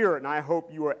Spirit, and I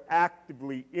hope you are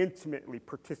actively, intimately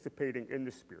participating in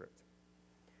the Spirit.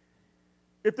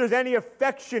 If there's any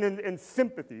affection and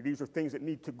sympathy, these are things that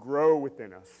need to grow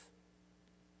within us.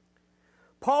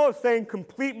 Paul is saying,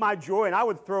 complete my joy, and I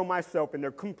would throw myself in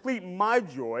there, complete my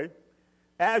joy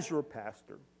as your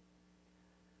pastor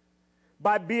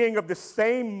by being of the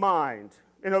same mind.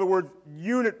 In other words,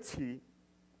 unity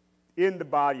in the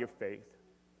body of faith.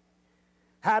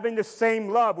 Having the same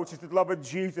love, which is the love of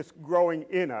Jesus growing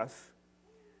in us.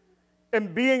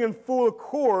 And being in full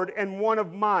accord and one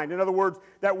of mind. In other words,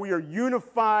 that we are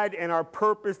unified and our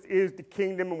purpose is the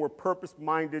kingdom and we're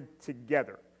purpose-minded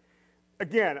together.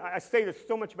 Again, I say this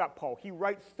so much about Paul. He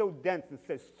writes so dense and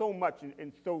says so much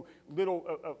in so little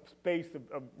space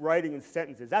of writing and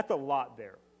sentences. That's a lot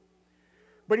there.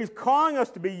 But he's calling us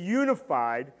to be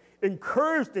unified,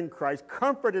 encouraged in Christ,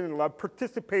 comforted in love,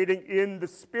 participating in the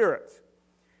Spirit.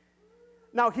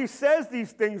 Now, he says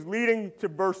these things leading to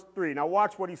verse 3. Now,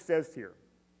 watch what he says here.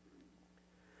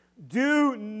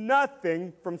 Do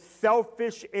nothing from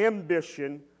selfish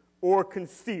ambition or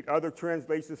conceit. Other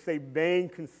translations say vain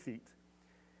conceit.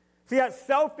 See, that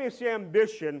selfish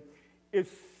ambition is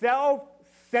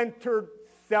self-centered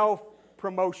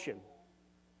self-promotion.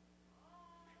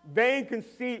 Vain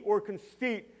conceit or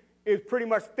conceit is pretty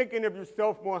much thinking of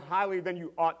yourself more highly than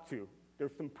you ought to.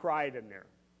 There's some pride in there.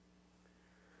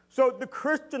 So the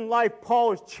Christian life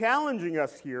Paul is challenging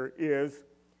us here is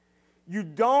you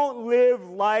don't live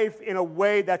life in a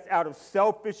way that's out of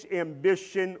selfish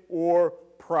ambition or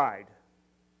pride.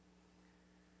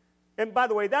 And by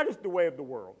the way, that is the way of the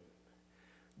world.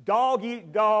 Dog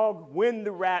eat dog, win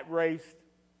the rat race,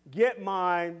 get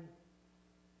mine,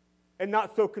 and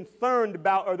not so concerned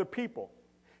about other people.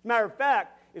 As a matter of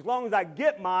fact, as long as I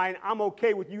get mine, I'm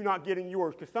okay with you not getting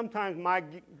yours, because sometimes my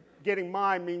getting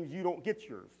mine means you don't get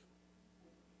yours.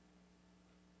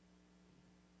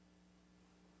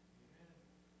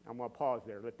 I'm going to pause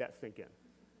there, let that sink in.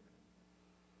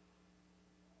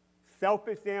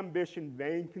 Selfish ambition,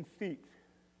 vain conceit,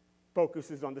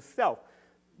 focuses on the self.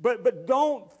 But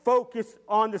don't focus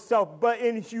on the self, but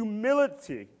in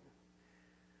humility.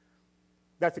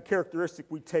 That's a characteristic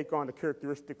we take on, the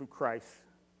characteristic of Christ.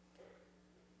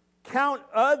 Count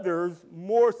others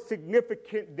more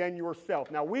significant than yourself.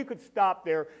 Now, we could stop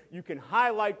there. You can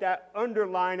highlight that,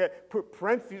 underline it, put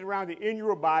parentheses around it in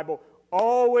your Bible.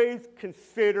 Always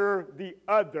consider the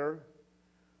other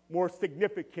more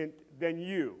significant than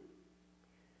you.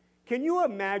 Can you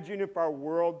imagine if our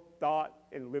world thought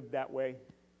and lived that way?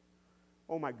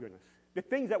 Oh my goodness. The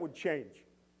things that would change.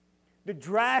 The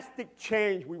drastic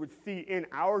change we would see in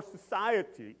our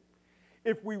society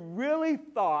if we really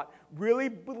thought, really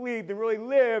believed, and really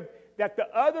lived that the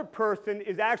other person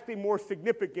is actually more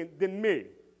significant than me.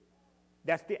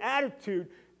 That's the attitude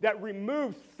that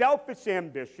removes selfish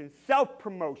ambition,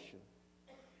 self-promotion.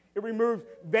 It removes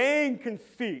vain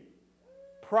conceit,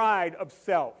 pride of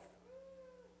self.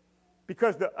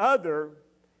 Because the other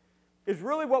is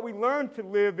really what we learn to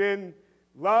live in,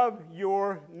 love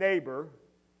your neighbor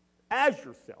as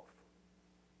yourself.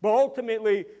 But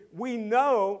ultimately, we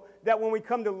know that when we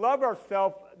come to love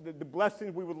ourselves, the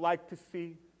blessings we would like to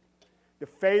see, the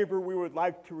favor we would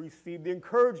like to receive, the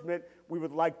encouragement we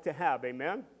would like to have.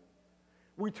 Amen?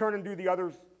 We turn and do the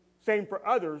others, same for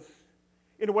others,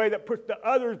 in a way that puts the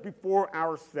others before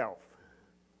ourselves.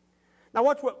 Now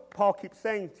watch what Paul keeps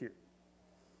saying here.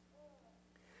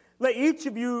 Let each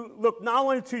of you look not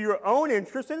only to your own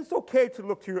interests, and it's okay to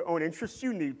look to your own interests,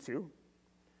 you need to,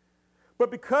 but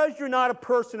because you're not a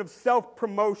person of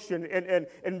self-promotion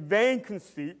and vain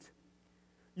conceit,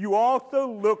 you also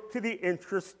look to the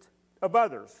interest of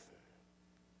others.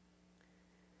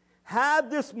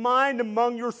 Have this mind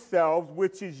among yourselves,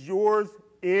 which is yours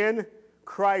in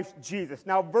Christ Jesus.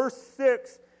 Now, verse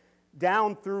 6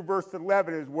 down through verse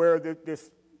 11 is where this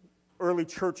early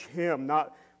church hymn,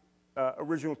 not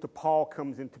original to Paul,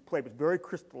 comes into play, but it's very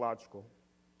Christological.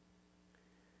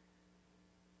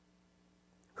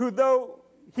 Who, though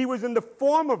he was in the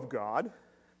form of God,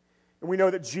 and we know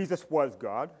that Jesus was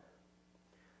God,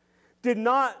 did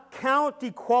not count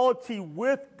equality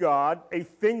with God a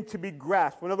thing to be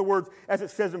grasped. In other words, as it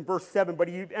says in verse 7, but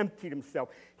he emptied himself.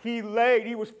 He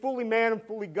was fully man and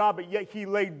fully God, but yet he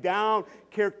laid down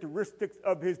characteristics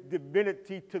of his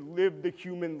divinity to live the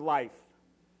human life.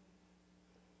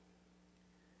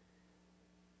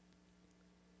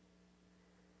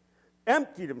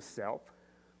 Emptied himself,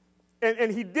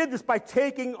 and he did this by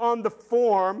taking on the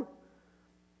form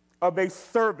of a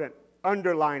servant.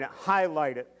 Underline it,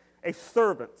 highlight it. A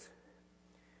servant,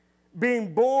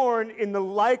 being born in the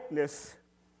likeness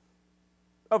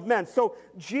of men. So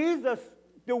Jesus,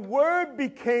 the Word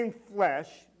became flesh,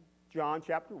 John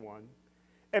chapter 1,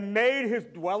 and made his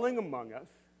dwelling among us.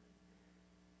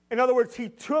 In other words, he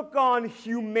took on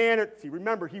humanity.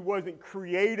 Remember, he wasn't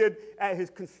created at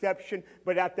his conception,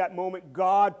 but at that moment,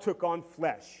 God took on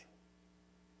flesh.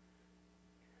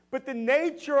 But the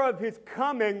nature of his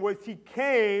coming was he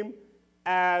came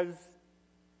as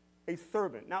a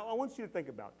servant. Now, I want you to think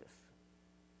about this.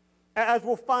 As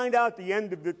we'll find out at the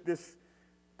end of this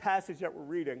passage that we're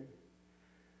reading,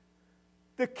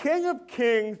 the King of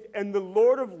Kings and the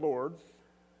Lord of Lords,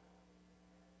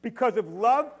 because of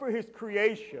love for his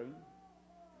creation,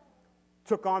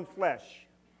 took on flesh.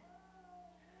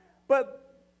 But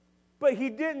he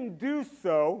didn't do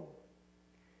so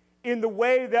in the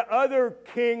way that other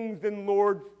kings and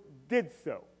lords did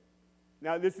so.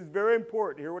 Now, this is very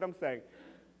important. Hear what I'm saying.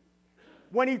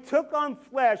 When he took on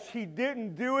flesh, he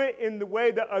didn't do it in the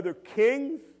way that other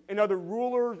kings and other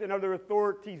rulers and other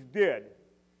authorities did.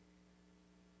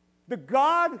 The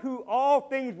God who all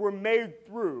things were made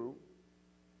through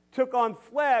took on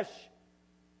flesh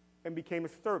and became a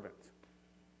servant.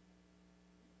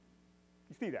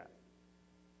 You see that?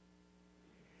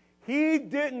 He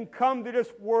didn't come to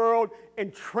this world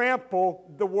and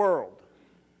trample the world.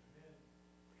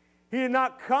 He did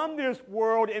not come to this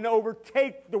world and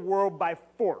overtake the world by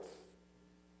force.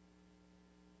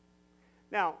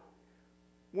 Now,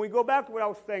 when we go back to what I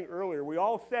was saying earlier, we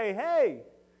all say, hey,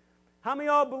 how many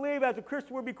of y'all believe as a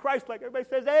Christian we'll be Christ-like? Everybody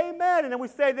says, amen. And then we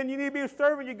say, then you need to be a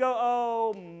servant. You go,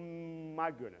 oh,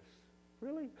 my goodness.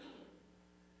 Really?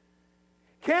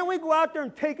 Can't we go out there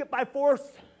and take it by force?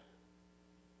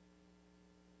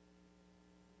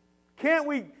 Can't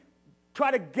we try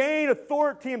to gain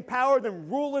authority and power, then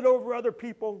rule it over other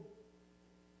people?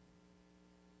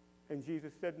 And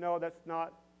Jesus said, no, that's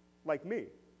not like me.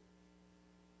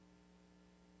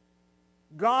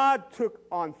 God took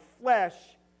on flesh,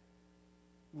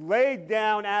 laid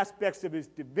down aspects of his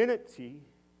divinity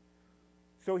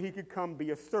so he could come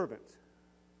be a servant.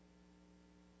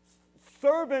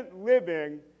 Servant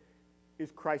living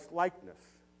is Christ-likeness.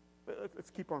 Let's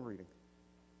keep on reading.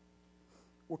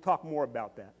 We'll talk more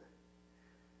about that.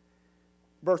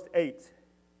 Verse 8.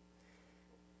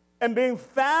 And being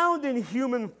found in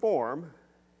human form,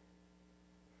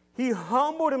 he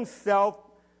humbled himself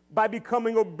by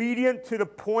becoming obedient to the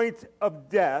point of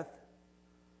death,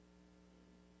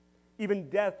 even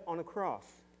death on a cross.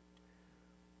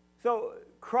 So,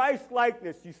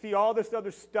 Christ-likeness, you see all this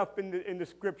other stuff in the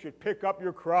scripture. Pick up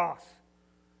your cross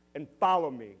and follow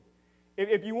me.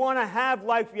 If you want to have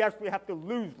life, you actually have to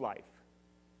lose life.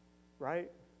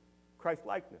 Right?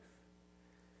 Christ-likeness.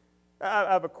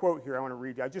 I have a quote here I want to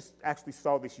read you. I just actually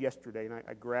saw this yesterday, and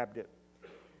I grabbed it.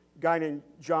 A guy named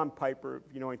John Piper,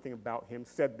 if you know anything about him,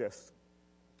 said this.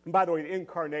 And by the way, the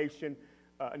incarnation,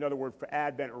 another word for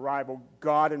advent, arrival,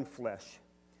 God in flesh.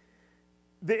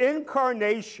 The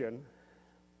incarnation,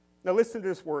 now listen to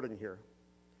this wording here,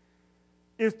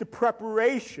 is the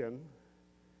preparation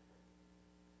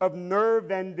of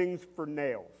nerve endings for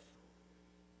nails.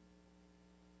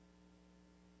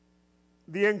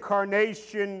 The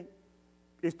incarnation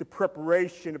is the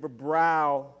preparation of a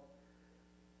brow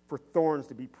for thorns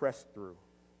to be pressed through.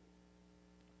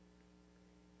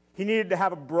 He needed to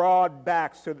have a broad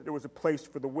back so that there was a place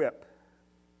for the whip.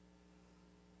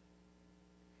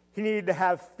 He needed to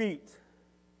have feet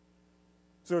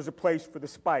so there was a place for the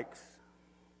spikes.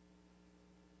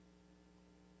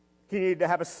 He needed to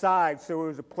have a side so there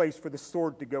was a place for the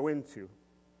sword to go into.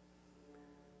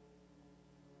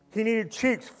 He needed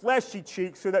cheeks, fleshy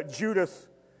cheeks, so that Judas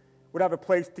would have a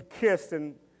place to kiss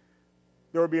and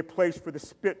there would be a place for the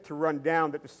spit to run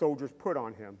down that the soldiers put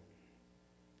on him.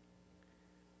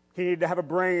 He needed to have a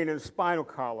brain and a spinal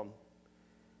column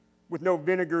with no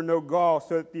vinegar, no gall,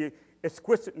 so that the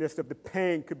exquisiteness of the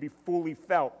pain could be fully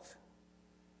felt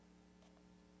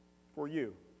for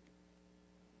you.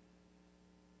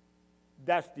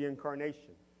 That's the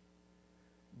incarnation.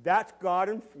 That's God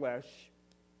in flesh,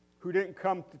 who didn't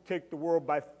come to take the world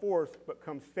by force, but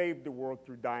come save the world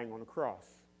through dying on a cross.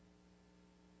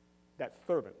 That's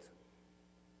servant.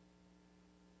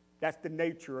 That's the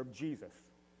nature of Jesus.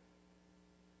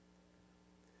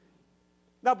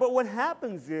 Now, but what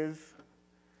happens is,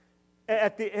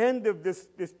 at the end of this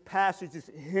passage, this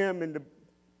hymn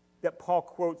that Paul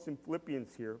quotes in Philippians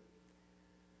here,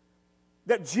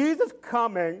 that Jesus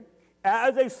coming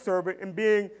as a servant and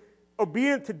being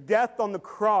obedient to death on the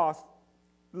cross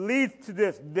leads to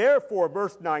this. Therefore,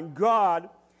 verse 9, God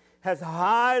has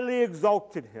highly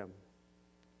exalted him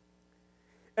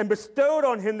and bestowed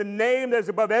on him the name that is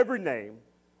above every name,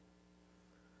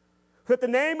 so that the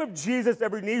name of Jesus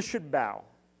every knee should bow,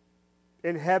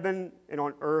 in heaven and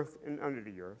on earth and under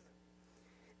the earth,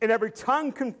 and every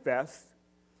tongue confess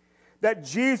that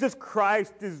Jesus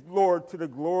Christ is Lord, to the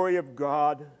glory of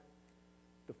God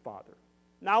the Father.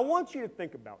 Now, I want you to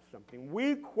think about something.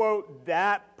 We quote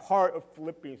that part of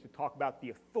Philippians to talk about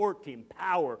the authority and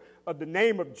power of the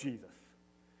name of Jesus.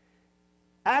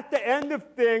 At the end of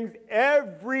things,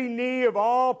 every knee of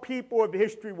all people of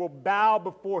history will bow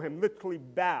before him, literally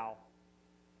bow,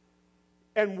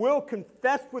 and will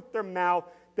confess with their mouth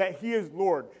that he is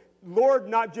Lord. Lord,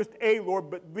 not just a Lord,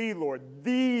 but the Lord,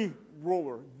 the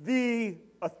ruler, the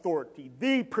authority,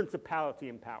 the principality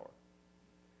and power.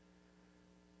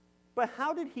 But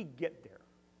how did he get there?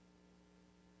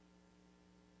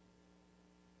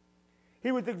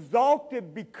 He was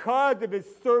exalted because of his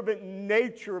servant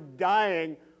nature of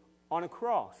dying on a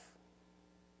cross.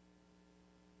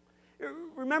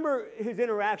 Remember his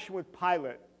interaction with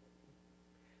Pilate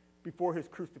before his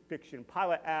crucifixion.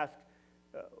 Pilate asked,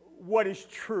 what is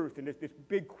truth? And it's this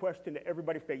big question that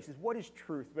everybody faces. What is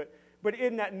truth? But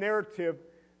in that narrative,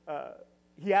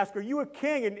 he asked, are you a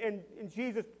king? And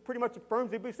Jesus pretty much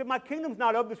affirms it. But he said, my kingdom's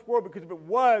not of this world, because if it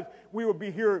was, we would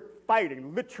be here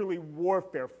fighting, literally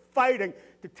warfare, fighting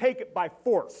to take it by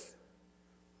force.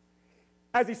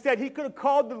 As he said, he could have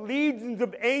called the legions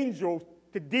of angels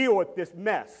to deal with this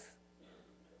mess.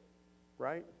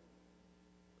 Right?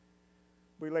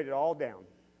 But he laid it all down.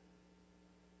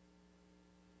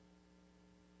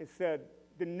 It said,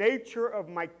 the nature of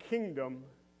my kingdom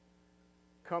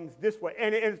comes this way.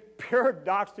 And it's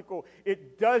paradoxical.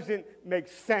 It doesn't make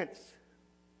sense,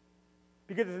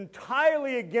 because it's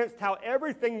entirely against how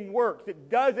everything works. It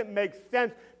doesn't make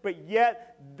sense, but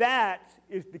yet that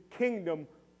is the kingdom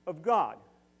of God.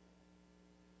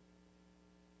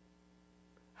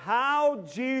 How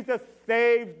Jesus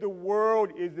saves the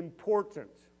world is important.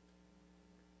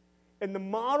 And the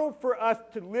model for us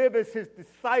to live as his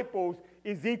disciples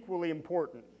is equally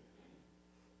important.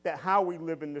 That how we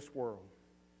live in this world.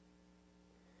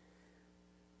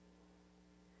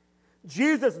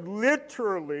 Jesus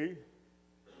literally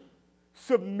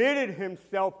submitted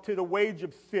himself to the wage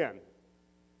of sin,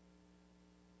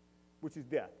 which is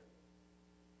death.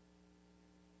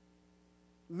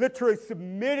 Literally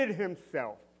submitted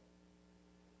himself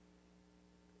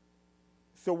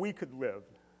so we could live.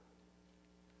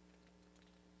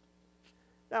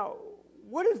 Now,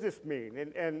 what does this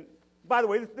mean? And by the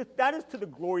way, that is to the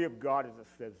glory of God, as it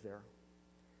says there.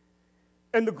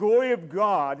 And the glory of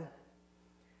God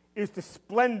is the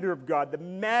splendor of God, the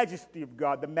majesty of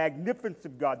God, the magnificence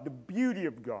of God, the beauty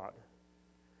of God.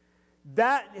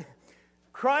 That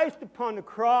Christ upon the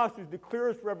cross is the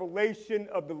clearest revelation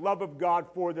of the love of God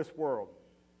for this world.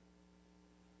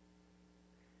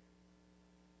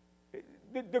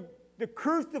 The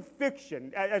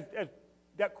crucifixion, as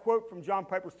that quote from John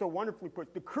Piper so wonderfully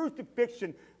puts, the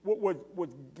crucifixion was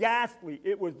ghastly.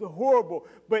 It was horrible.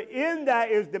 But in that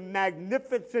is the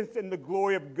magnificence and the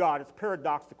glory of God. It's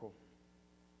paradoxical.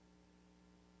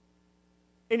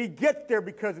 And he gets there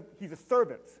because he's a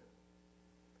servant.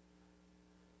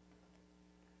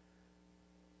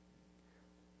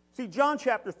 See, John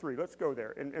chapter 3, let's go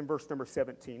there in verse number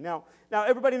 17. Now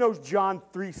everybody knows John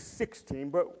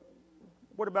 3:16, but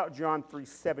what about John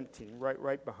 3:17,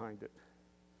 right behind it?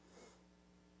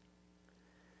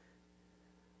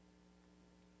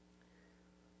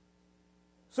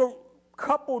 So,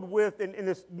 coupled with, in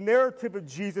this narrative of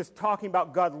Jesus talking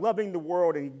about God loving the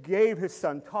world, and he gave his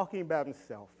son, talking about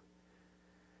himself.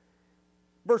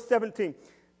 Verse 17,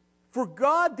 for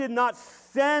God did not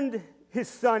send his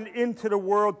son into the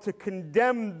world to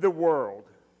condemn the world.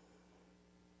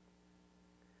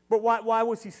 But why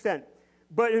was he sent?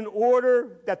 But in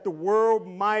order that the world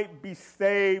might be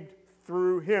saved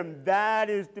through him. That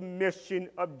is the mission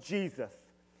of Jesus.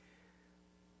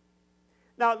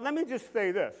 Now, let me just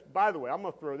say this. By the way, I'm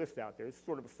going to throw this out there. It's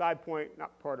sort of a side point,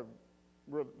 not part of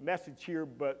the message here,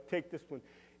 but take this one.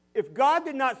 If God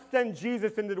did not send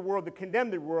Jesus into the world to condemn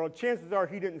the world, chances are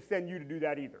he didn't send you to do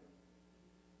that either.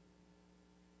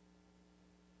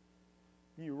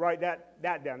 You write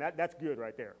that down. That's good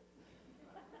right there.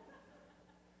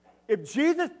 If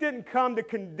Jesus didn't come to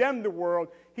condemn the world,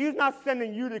 he's not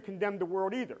sending you to condemn the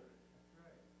world either.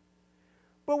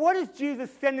 But what is Jesus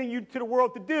sending you to the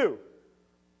world to do?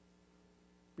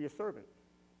 Be a servant.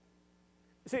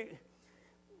 See,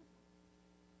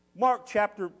 Mark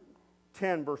chapter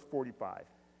 10, verse 45.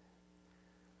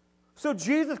 So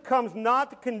Jesus comes not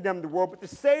to condemn the world, but to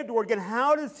save the world. Again,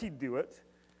 how does he do it?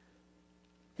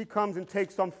 He comes and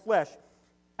takes on flesh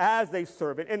as a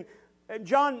servant. And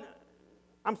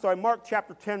Mark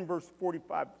chapter 10, verse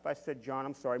 45. If I said John,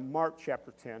 I'm sorry. Mark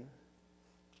chapter 10,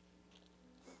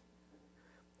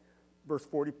 verse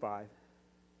 45.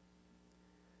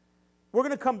 We're going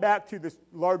to come back to this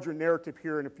larger narrative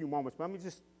here in a few moments, but let me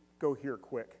just go here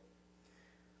quick.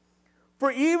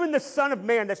 For even the Son of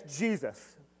Man, that's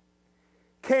Jesus,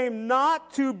 came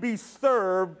not to be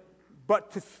served, but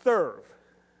to serve,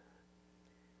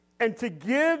 and to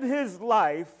give his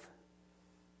life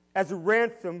as a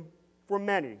ransom for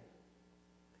many.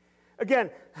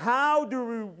 Again, how do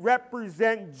we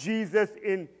represent Jesus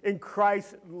in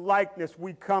Christ's likeness?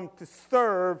 We come to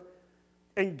serve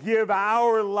and give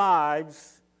our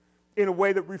lives in a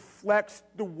way that reflects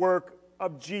the work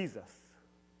of Jesus.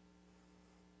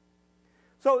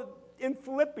 So in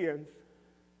Philippians,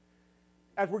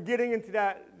 as we're getting into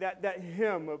that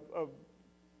hymn of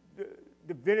the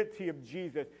divinity of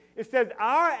Jesus, it says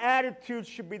our attitude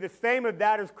should be the same as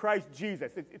that of Christ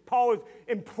Jesus. Paul is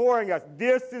imploring us,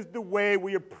 this is the way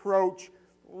we approach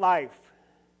life.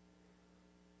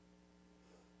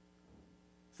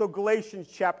 So Galatians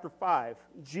chapter 5,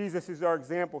 Jesus is our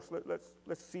example. So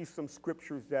let's see some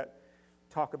scriptures that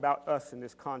talk about us in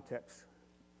this context.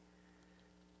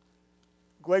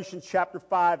 Galatians chapter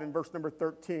 5 and verse number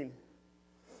 13.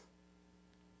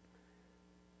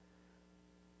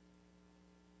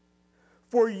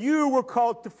 For you were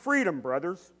called to freedom,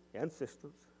 brothers and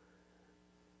sisters.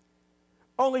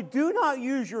 Only do not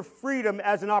use your freedom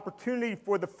as an opportunity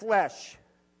for the flesh,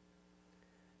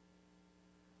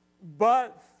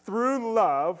 but through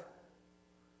love,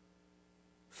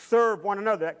 serve one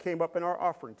another. That came up in our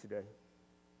offering today.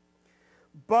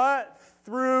 But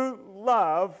through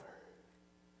love,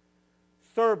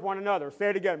 serve one another. Say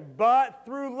it again. But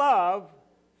through love,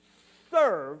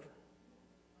 serve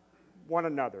one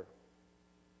another.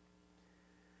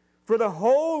 For the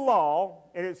whole law,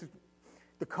 and it's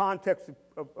the context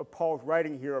of Paul's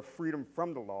writing here of freedom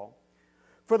from the law,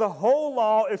 for the whole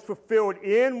law is fulfilled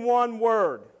in one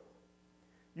word.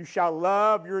 You shall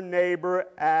love your neighbor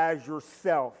as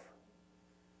yourself.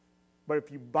 But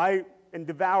if you bite and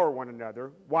devour one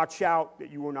another, watch out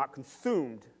that you are not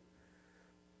consumed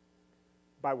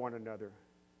by one another.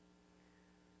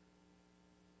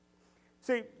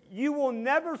 See, you will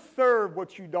never serve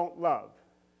what you don't love.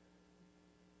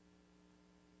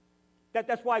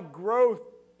 That's why growth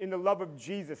in the love of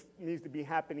Jesus needs to be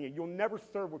happening. You'll never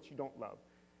serve what you don't love.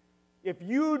 If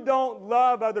you don't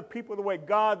love other people the way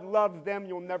God loves them,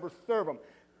 you'll never serve them.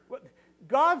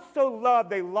 God so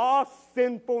loved a lost,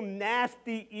 sinful,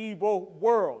 nasty, evil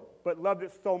world, but loved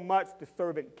it so much the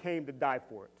servant came to die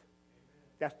for it.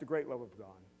 That's the great love of God.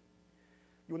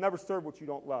 You'll never serve what you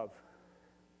don't love.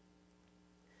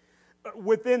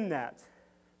 Within that,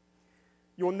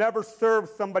 you'll never serve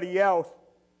somebody else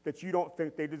that you don't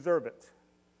think they deserve it.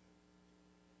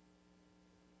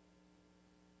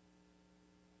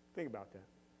 Think about that.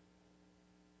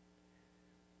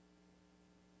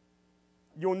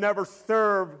 You'll never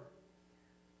serve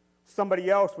somebody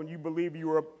else when you believe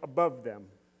you are above them.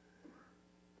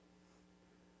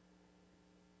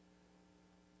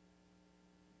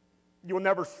 You'll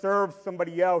never serve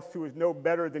somebody else who is no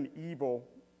better than evil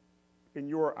in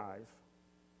your eyes.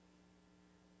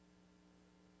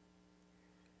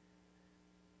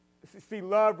 See,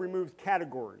 love removes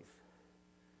categories.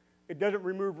 It doesn't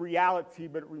remove reality,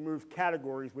 but it removes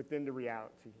categories within the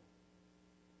reality.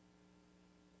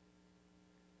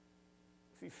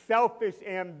 See, selfish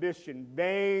ambition,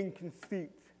 vain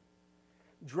conceit,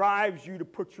 drives you to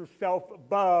put yourself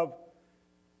above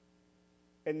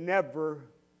and never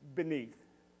beneath.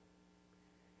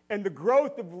 And the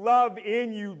growth of love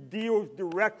in you deals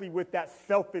directly with that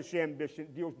selfish ambition,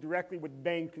 deals directly with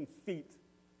vain conceit.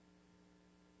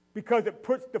 Because it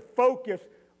puts the focus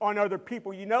on other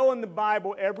people. You know, in the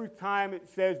Bible, every time it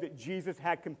says that Jesus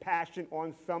had compassion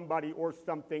on somebody or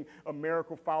something, a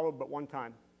miracle followed but one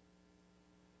time.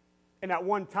 And that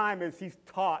one time is he's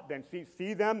taught them.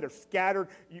 See them? They're scattered.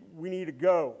 We need to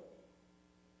go.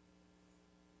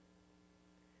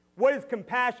 What is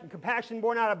compassion? Compassion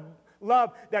born out of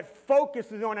love that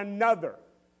focuses on another.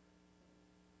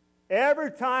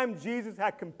 Every time Jesus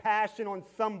had compassion on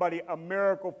somebody, a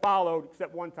miracle followed,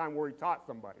 except one time where he taught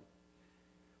somebody.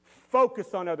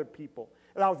 focus on other people.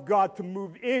 It allows God to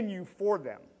move in you for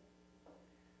them.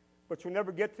 But you'll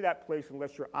never get to that place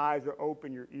unless your eyes are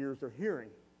open, your ears are hearing.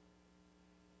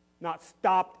 Not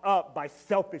stopped up by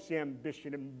selfish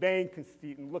ambition and vain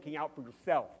conceit and looking out for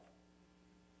yourself.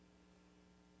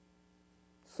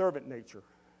 Servant nature.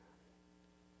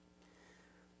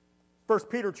 1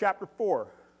 Peter chapter 4.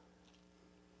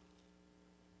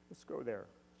 Let's go there.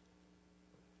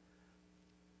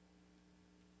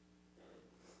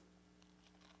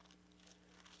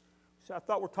 So I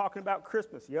thought we're talking about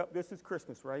Christmas. Yep, this is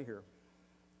Christmas right here.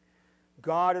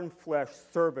 God in flesh,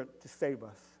 servant to save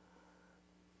us.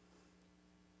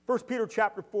 1 Peter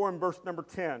chapter 4 and verse number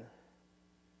 10.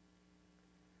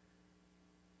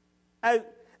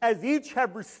 As each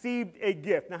have received a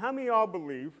gift. Now, how many of y'all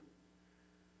believe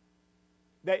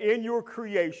that in your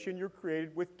creation you're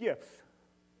created with gifts?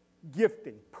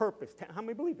 Gifting, purpose. How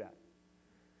many believe that?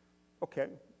 Okay,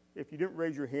 if you didn't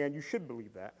raise your hand, you should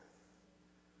believe that.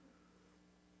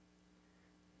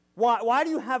 Why do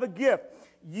you have a gift?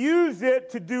 Use it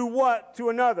to do what to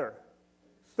another?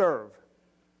 Serve.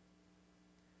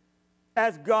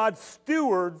 As God's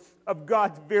stewards of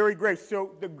God's very grace.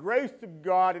 So the grace of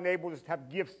God enables us to have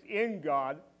gifts in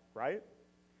God, right?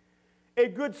 A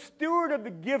good steward of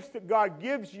the gifts that God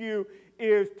gives you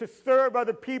is to serve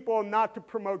other people, not to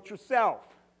promote yourself.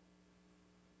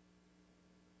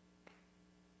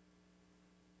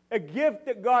 A gift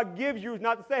that God gives you is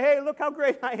not to say, hey, look how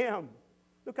great I am.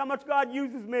 Look how much God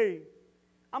uses me.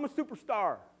 I'm a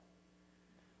superstar.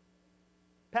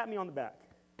 Pat me on the back.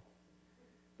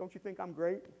 Don't you think I'm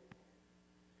great?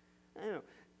 I know.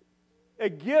 A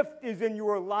gift is in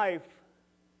your life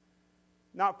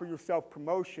not for your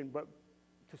self-promotion, but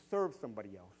to serve somebody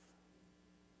else.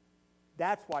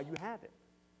 That's why you have it.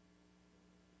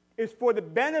 It's for the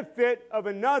benefit of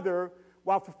another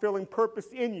while fulfilling purpose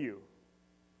in you.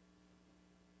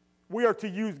 We are to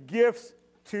use gifts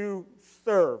to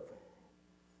serve.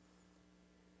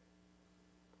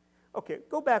 Okay,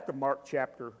 go back to Mark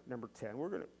chapter number 10. We're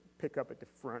going to pick up at the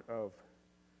front of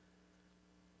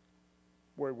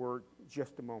where we were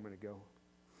just a moment ago.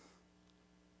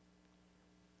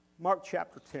 Mark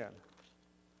chapter 10.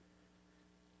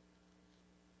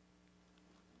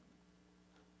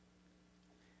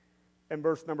 And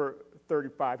verse number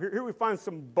 35. Here we find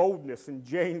some boldness in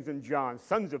James and John,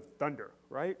 sons of thunder,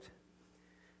 right?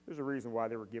 There's a reason why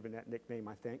they were given that nickname,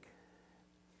 I think.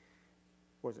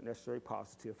 Wasn't necessarily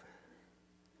positive.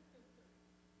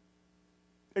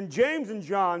 And James and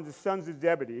John, the sons of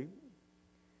Zebedee,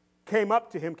 came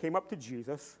up to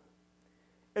Jesus,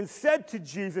 and said to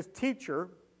Jesus, Teacher,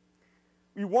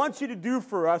 we want you to do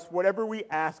for us whatever we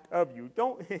ask of you.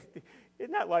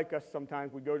 Isn't that like us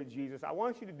sometimes? We go to Jesus, I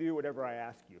want you to do whatever I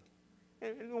ask you.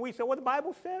 And we say, what the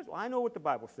Bible says? Well, I know what the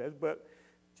Bible says, but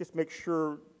just make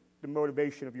sure the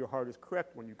motivation of your heart is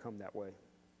correct when you come that way.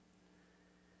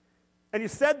 And he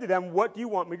said to them, what do you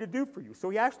want me to do for you? So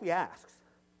he actually asks.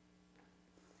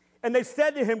 And they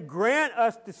said to him, grant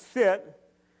us to sit,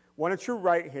 one at your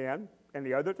right hand and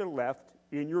the other at the left,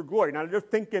 in your glory. Now they're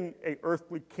thinking an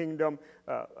earthly kingdom,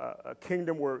 a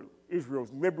kingdom where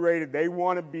Israel's liberated. They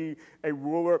want to be a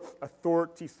ruler,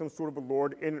 authority, some sort of a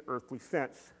lord in an earthly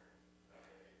sense.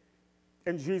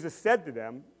 And Jesus said to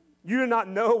them, you do not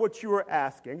know what you are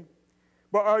asking,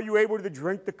 but are you able to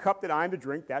drink the cup that I am to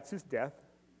drink? That's his death.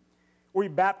 Or you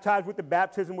baptized with the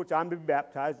baptism which I'm to be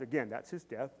baptized? Again, that's his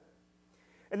death.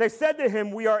 And they said to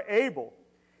him, we are able.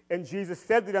 And Jesus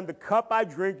said to them, the cup I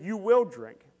drink, you will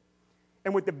drink.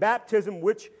 And with the baptism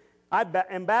which I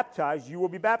am baptized, you will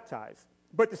be baptized.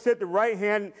 But to sit at the right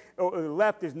hand or the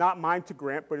left is not mine to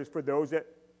grant, but is for those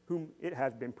whom it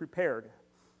has been prepared.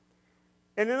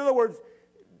 And in other words,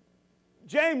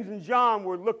 James and John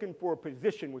were looking for a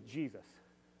position with Jesus.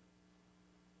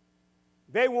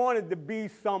 They wanted to be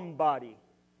somebody.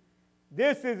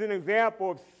 This is an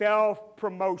example of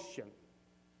self-promotion,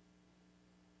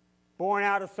 born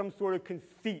out of some sort of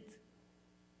conceit.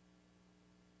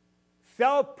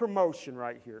 Self-promotion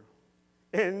right here.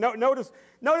 And notice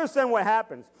then what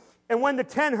happens. And when the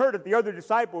 10 heard it, the other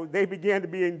disciples, they began to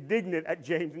be indignant at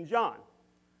James and John.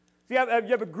 So you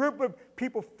have a group of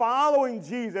people following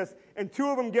Jesus, and two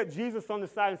of them get Jesus on the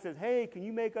side and says, hey, can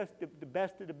you make us the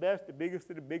best of the best, the biggest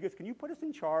of the biggest? Can you put us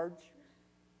in charge?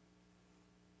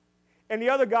 And the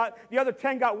other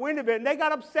 10 got wind of it, and they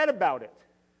got upset about it.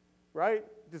 Right?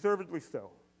 Deservedly so.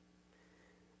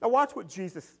 Now watch what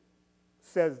Jesus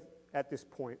says at this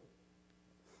point.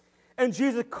 And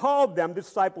Jesus called them, the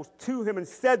disciples, to him and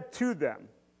said to them,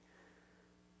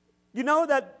 you know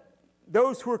that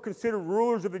those who are considered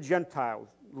rulers of the Gentiles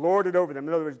lord it over them.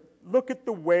 In other words, look at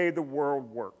the way the world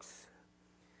works.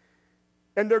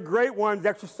 and their great ones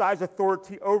exercise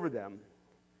authority over them.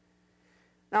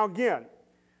 Now again,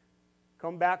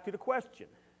 come back to the question.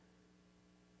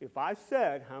 If I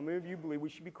said, how many of you believe we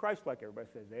should be Christ-like? Everybody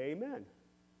says, amen.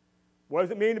 What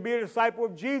does it mean to be a disciple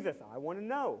of Jesus? I want to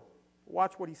know.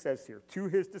 Watch what he says here to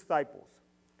his disciples.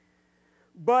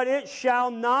 But it shall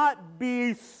not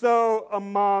be so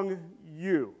among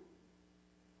you.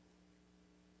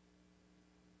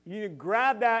 You need to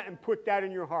grab that and put that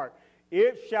in your heart.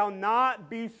 It shall not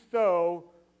be so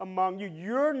among you.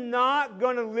 You're not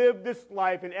going to live this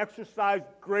life and exercise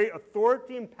great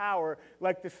authority and power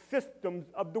like the systems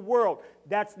of the world.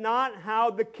 That's not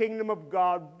how the kingdom of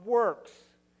God works.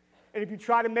 And if you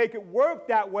try to make it work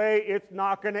that way, it's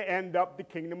not going to end up the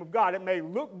kingdom of God. It may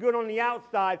look good on the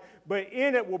outside, but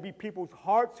in it will be people's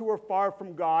hearts who are far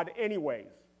from God anyways.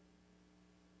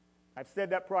 I've said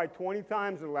that probably 20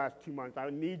 times in the last 2 months. I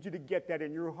need you to get that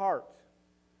in your heart.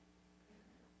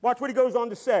 Watch what he goes on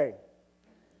to say.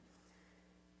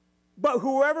 But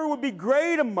whoever would be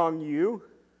great among you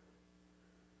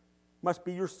must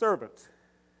be your servant.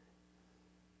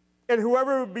 And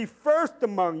whoever would be first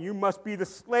among you must be the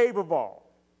slave of all.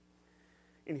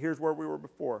 And here's where we were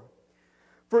before.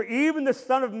 For even the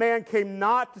Son of Man came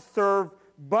not to serve,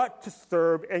 but to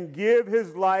serve and give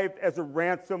his life as a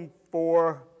ransom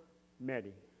for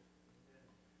many.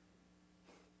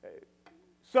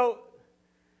 So,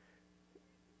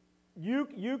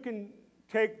 you can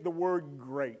take the word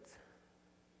great,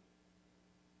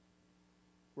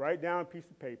 write down a piece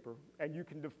of paper, and you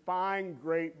can define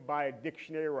great by a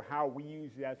dictionary or how we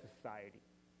use it as a society.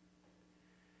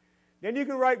 Then you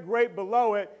can write great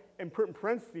below it and put in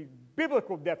parentheses,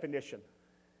 biblical definition.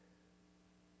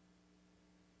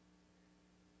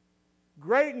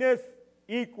 Greatness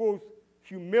equals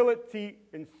humility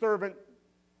and servitude.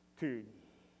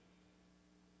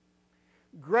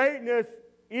 Greatness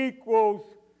equals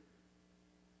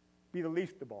be the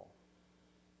least of all.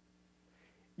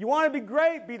 You want to be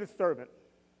great, be the servant.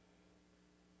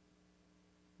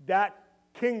 That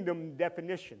kingdom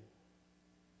definition.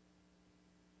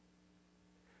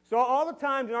 So all the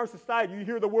times in our society you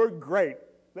hear the word great.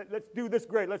 Let's do this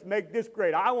great. Let's make this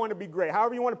great. I want to be great.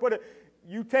 However you want to put it,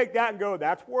 you take that and go,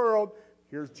 that's world.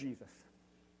 Here's Jesus.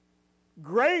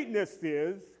 Greatness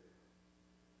is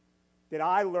that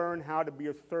I learn how to be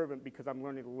a servant because I'm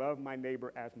learning to love my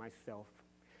neighbor as myself.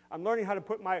 I'm learning how to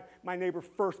put my neighbor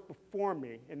first before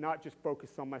me and not just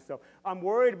focus on myself. I'm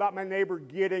worried about my neighbor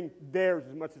getting theirs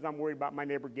as much as I'm worried about my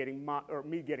neighbor getting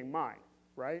me getting mine,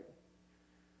 right?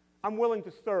 I'm willing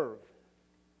to serve.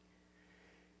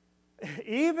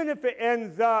 Even if it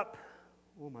ends up,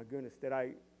 oh my goodness, did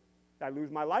I lose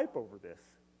my life over this?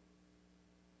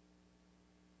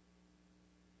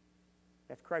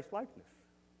 That's Christ-likeness.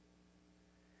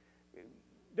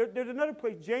 There's another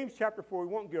place, James chapter 4,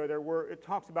 we won't go there, where it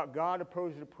talks about God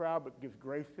opposes the proud but gives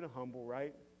grace to the humble,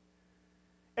 right?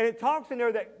 And it talks in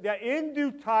there that in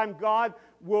due time God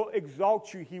will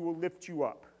exalt you, he will lift you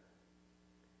up,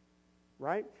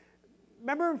 right?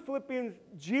 Remember in Philippians,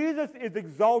 Jesus is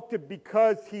exalted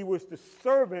because he was the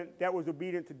servant that was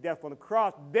obedient to death on the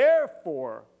cross.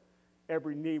 Therefore,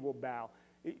 every knee will bow.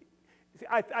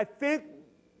 I think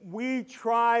we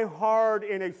try hard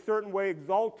in a certain way.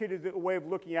 Exalted is a way of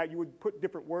looking at it. You would put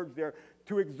different words there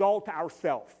to exalt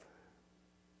ourselves.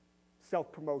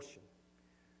 Self-promotion.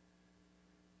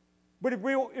 But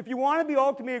if you want to be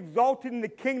ultimately exalted in the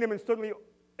kingdom and certainly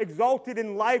exalted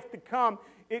in life to come,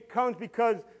 it comes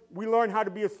because we learn how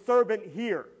to be a servant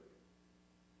here.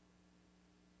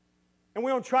 And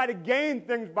we don't try to gain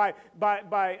things by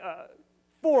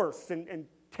force and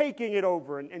taking it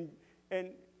over and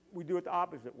we do it the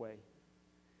opposite way.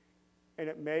 And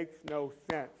it makes no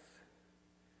sense.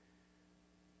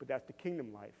 But that's the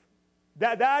kingdom life.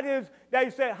 That is,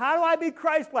 you say, how do I be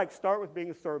Christ-like? Start with being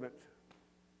a servant.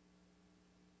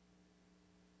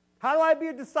 How do I be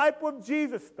a disciple of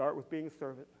Jesus? Start with being a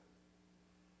servant.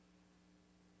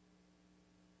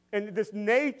 And this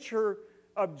nature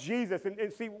of Jesus, and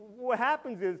see, what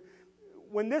happens is,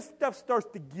 when this stuff starts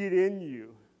to get in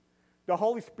you, the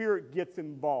Holy Spirit gets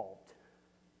involved.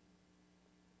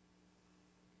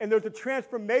 And there's a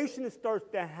transformation that starts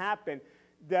to happen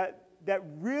that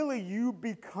really you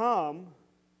become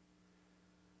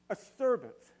a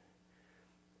servant.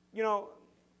 You know,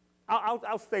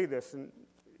 I'll say this, and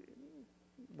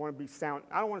I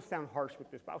don't want to sound harsh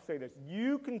with this, but I'll say this.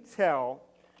 You can tell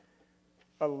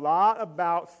a lot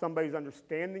about somebody's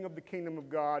understanding of the kingdom of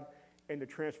God and the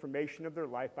transformation of their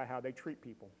life by how they treat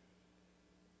people.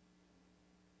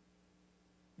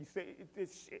 You say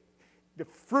the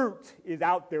fruit is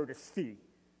out there to see.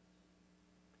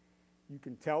 You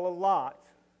can tell a lot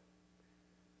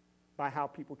by how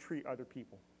people treat other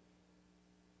people.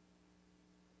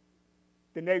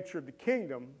 The nature of the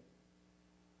kingdom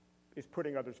is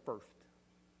putting others first.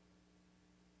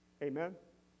 Amen?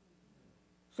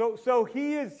 So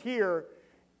he is here.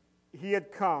 He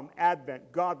had come,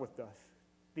 Advent, God with us,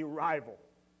 the arrival.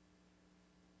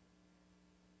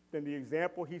 Then the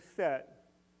example he set,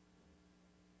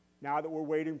 now that we're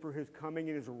waiting for his coming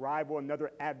and his arrival,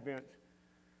 another Advent,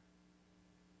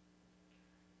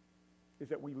 is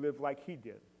that we live like he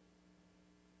did.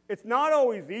 It's not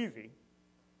always easy.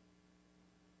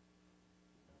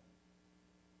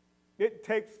 It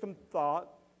takes some thought.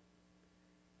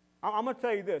 I'm going to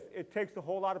tell you this. It takes a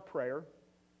whole lot of prayer.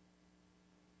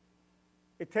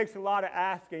 It takes a lot of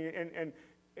asking. And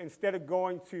instead of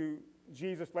going to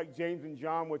Jesus like James and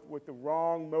John with the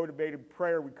wrong motivated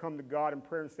prayer, we come to God in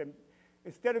prayer and say,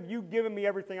 instead of you giving me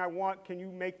everything I want, can you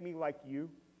make me like you?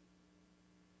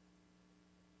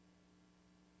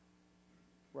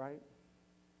 Right?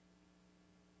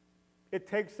 It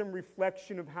takes some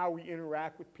reflection of how we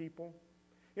interact with people.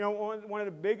 You know, one of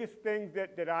the biggest things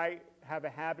that I have a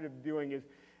habit of doing is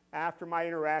after my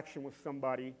interaction with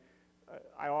somebody,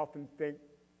 I often think,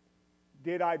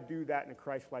 did I do that in a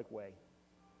Christ-like way?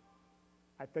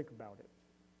 I think about it.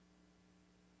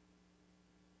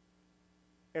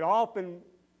 And often,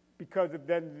 because of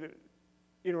then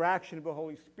the interaction of the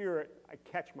Holy Spirit, I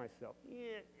catch myself.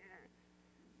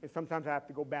 And sometimes I have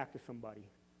to go back to somebody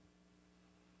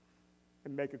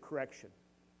and make a correction,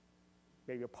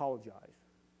 maybe apologize.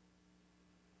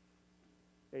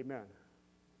 Amen.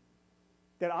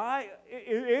 That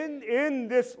in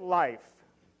this life,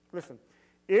 listen,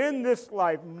 in this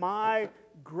life, my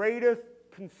greatest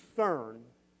concern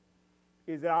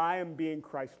is that I am being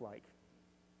Christ-like.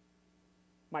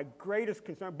 My greatest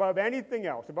concern, above anything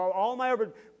else, above all my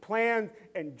other plans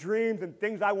and dreams and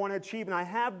things I want to achieve, and I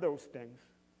have those things.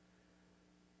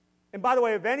 And by the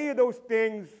way, if any of those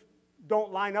things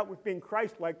don't line up with being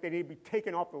Christ-like, they need to be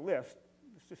taken off the list.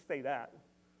 Let's just say that.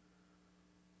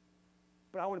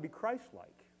 But I want to be Christ-like.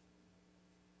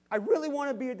 I really want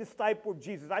to be a disciple of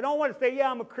Jesus. I don't want to say, yeah,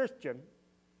 I'm a Christian.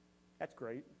 That's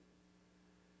great.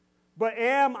 But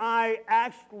am I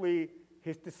actually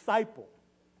his disciple?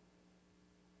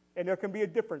 And there can be a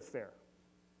difference there.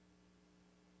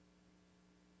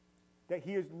 That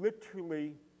he is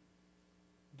literally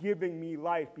giving me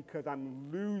life because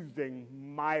I'm losing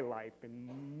my life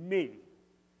and me.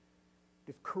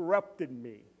 This corrupted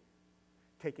me.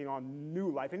 Taking on new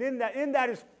life. And in that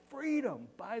is freedom,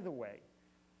 by the way.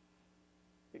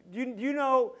 Do you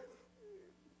know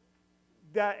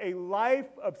that a life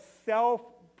of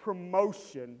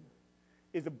self-promotion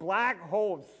is a black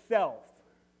hole of self,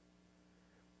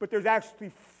 but there's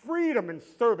actually freedom in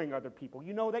serving other people?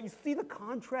 You know that? You see the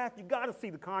contrast? You got to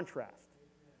see the contrast.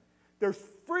 There's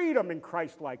freedom in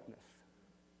Christ-likeness.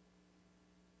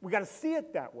 We got to see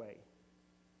it that way.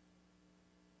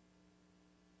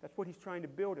 That's what he's trying to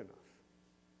build in us.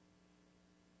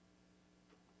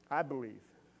 I believe.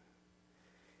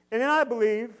 And then I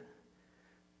believe,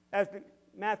 as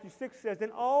Matthew 6 says, then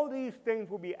all these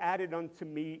things will be added unto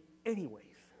me anyways.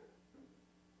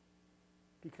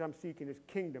 Because I'm seeking his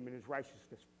kingdom and his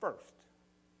righteousness first.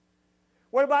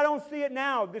 What if I don't see it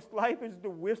now? This life is the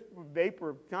wisp of vapor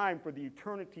of time for the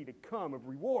eternity to come of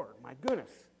reward. My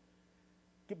goodness.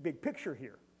 Get big picture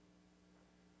here.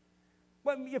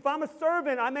 But if I'm a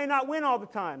servant, I may not win all the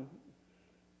time.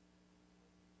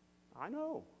 I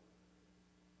know.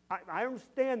 I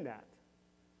understand that.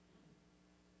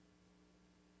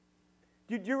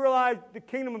 Did you realize the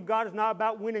kingdom of God is not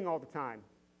about winning all the time?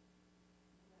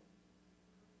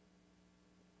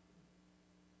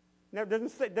 No, it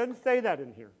doesn't say that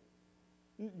in here.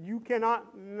 You cannot,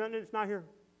 it's not here.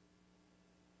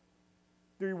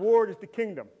 The reward is the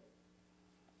kingdom.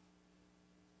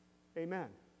 Amen.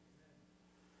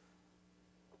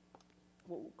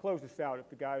 We'll close this out if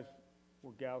the guys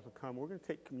or gals will come. We're going to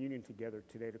take communion together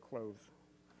today to close.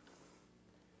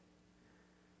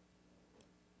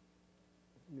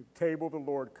 The table of the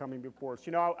Lord coming before us.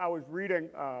 You know, I was reading,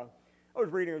 it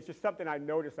was just something I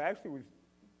noticed.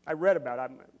 I read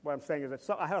about it. What I'm saying is that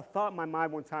I had a thought in my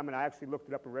mind one time, and I actually looked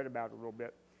it up and read about it a little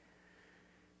bit.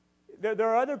 There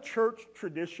are other church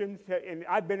traditions, and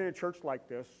I've been in a church like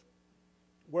this,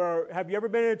 where, have you ever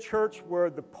been in a church where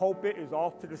the pulpit is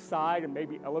off to the side and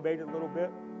maybe elevated a little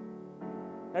bit?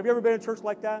 Have you ever been in a church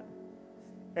like that?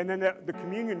 And then the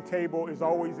communion table is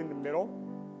always in the middle.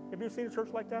 Have you ever seen a church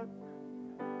like that?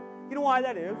 You know why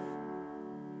that is?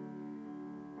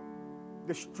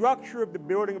 The structure of the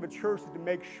building of a church is to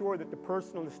make sure that the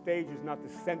person on the stage is not the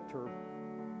center,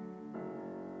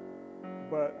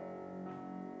 but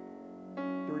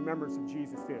the remembrance of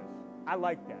Jesus is. I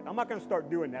like that. I'm not going to start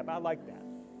doing that, but I like that.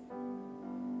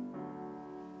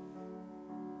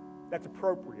 That's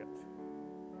appropriate,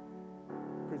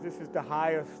 because this is the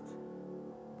highest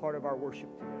part of our worship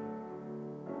today.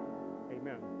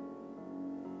 Amen.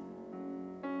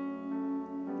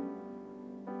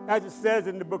 As it says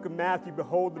in the book of Matthew,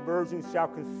 behold, the virgin shall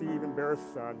conceive and bear a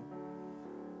son,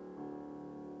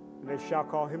 and they shall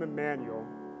call him Emmanuel,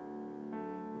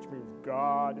 which means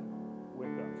God with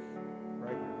us.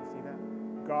 Right here, you see that?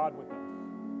 God with us.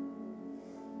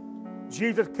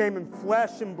 Jesus came in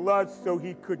flesh and blood so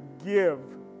he could give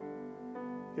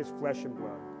his flesh and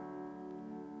blood.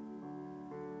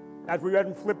 As we read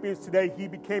in Philippians today, he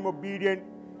became obedient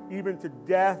even to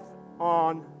death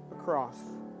on the cross.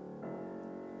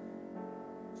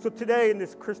 So today in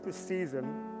this Christmas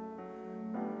season,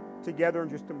 together in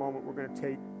just a moment, we're going to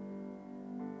take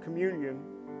communion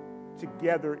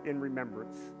together in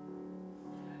remembrance.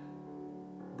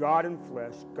 God in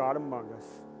flesh, God among us,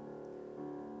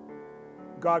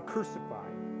 God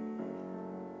crucified,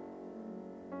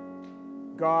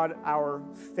 God our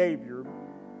Savior,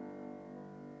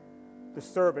 the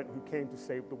servant who came to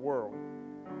save the world.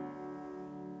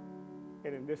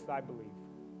 And in this I believe.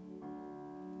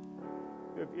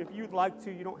 If you'd like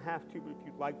to, you don't have to, but if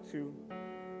you'd like to,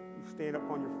 you stand up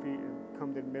on your feet and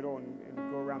come to the middle and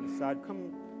go around the side.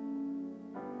 Come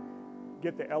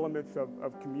get the elements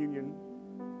of communion.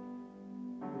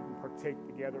 We can partake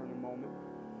together in a moment.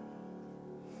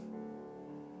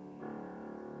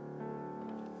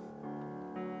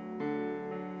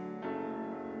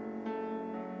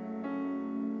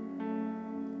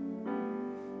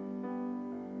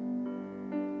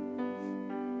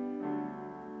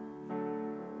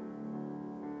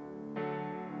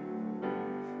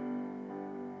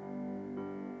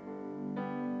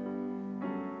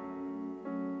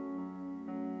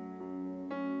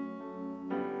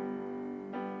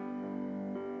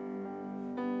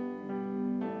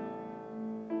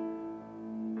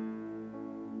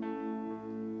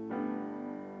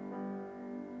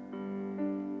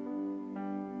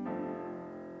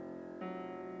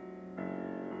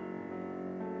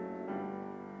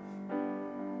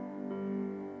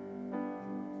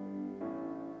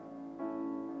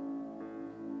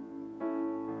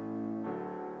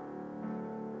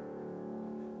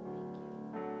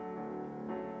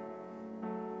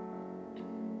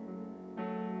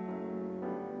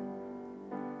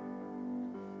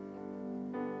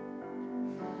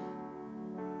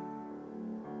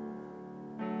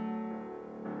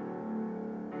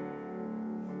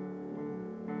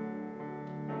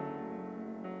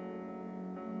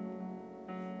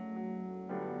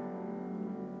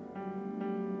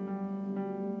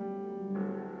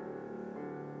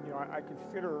 I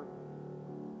consider,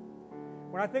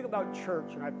 when I think about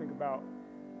church and I think about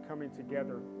coming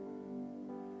together,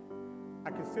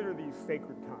 I consider these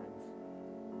sacred times.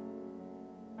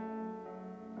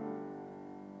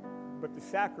 But the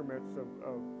sacraments of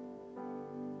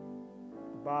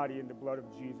the body and the blood of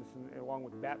Jesus, and along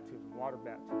with baptism, water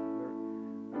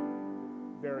baptism,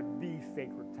 they're the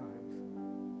sacred times.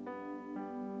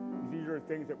 These are the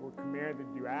things that we're commanded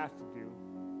to do, asked to do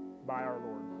by our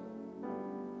Lord.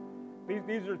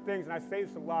 These are things, and I say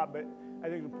this a lot, but I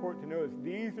think it's important to know this.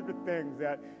 These are the things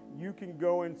that you can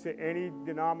go into any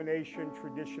denomination,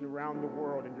 tradition around the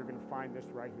world, and you're going to find this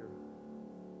right here.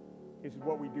 This is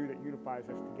what we do that unifies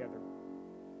us together.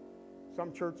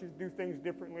 Some churches do things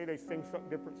differently. They sing some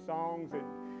different songs and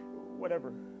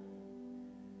whatever.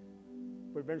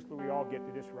 But eventually we all get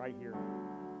to this right here.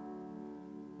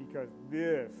 Because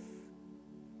this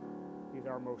is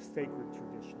our most sacred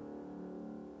tradition.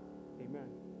 Amen.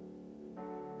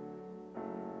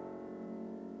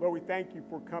 Lord, we thank you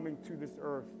for coming to this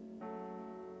earth.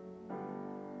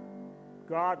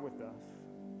 God with us.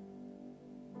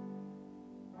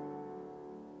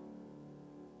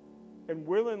 And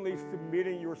willingly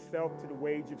submitting yourself to the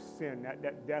wage of sin,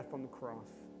 that death on the cross.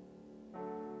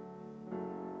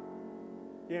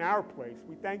 In our place,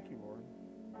 we thank you, Lord,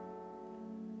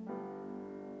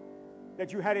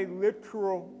 that you had a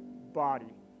literal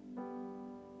body.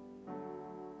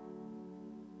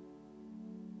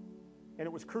 And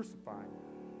it was crucified.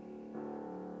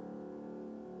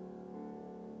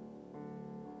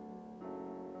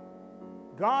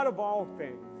 God of all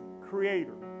things,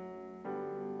 creator,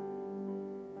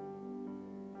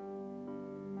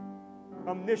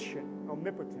 omniscient,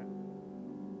 omnipotent,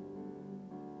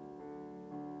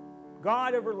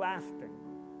 God everlasting,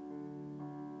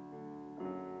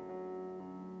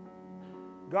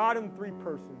 God in three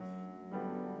persons,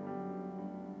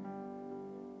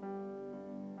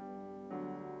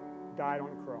 died on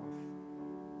the cross.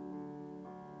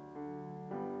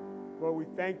 Lord, we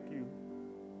thank you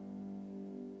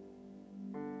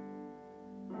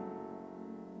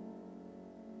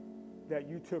that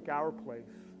you took our place,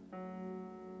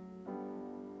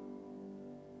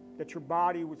 that your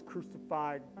body was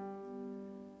crucified.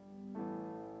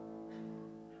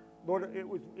 Lord, it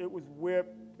was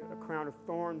whipped, a crown of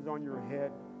thorns on your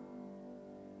head,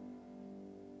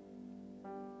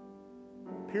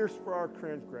 pierced for our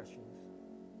transgressions,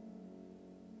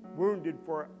 wounded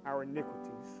for our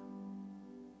iniquities.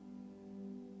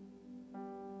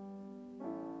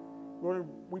 Lord,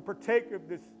 we partake of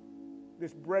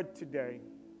this bread today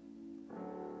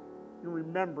in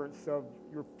remembrance of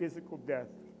your physical death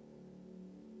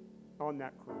on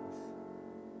that cross.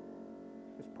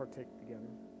 Let's partake together.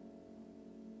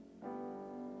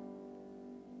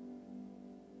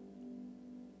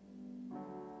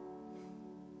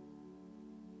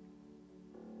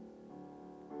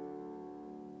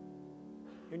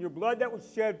 And your blood that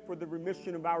was shed for the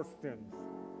remission of our sins,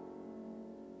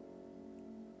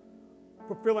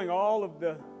 fulfilling all of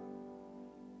the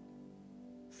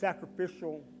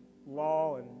sacrificial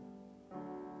law and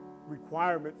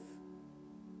requirements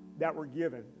that were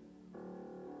given.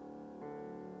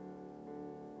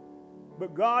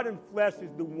 But God in flesh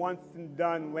is the once and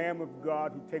done Lamb of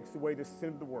God who takes away the sin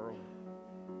of the world.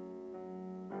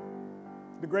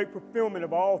 The great fulfillment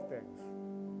of all things.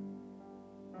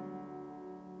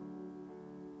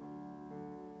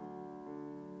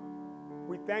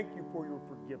 We thank you for your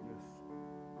forgiveness.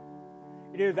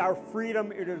 It is our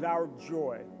freedom. It is our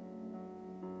joy.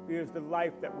 It is the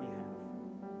life that we have.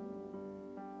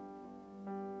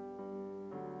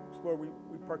 So Lord,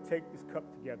 we partake this cup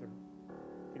together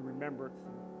in remembrance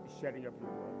of the shedding of your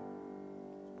blood.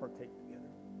 Let's partake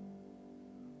together.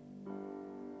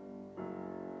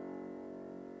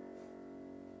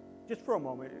 Just for a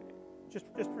moment, just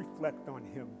reflect on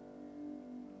him.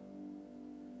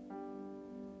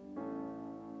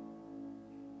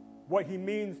 What he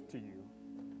means to you.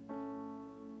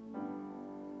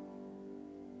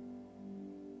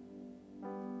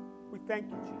 We thank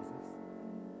you, Jesus,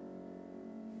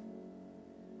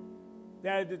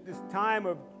 that at this time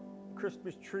of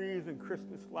Christmas trees and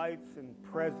Christmas lights and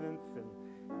presents and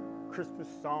Christmas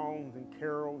songs and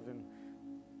carols and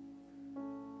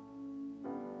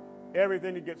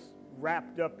everything that gets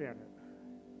wrapped up in it,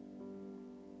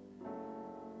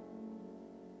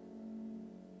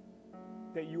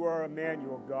 that you are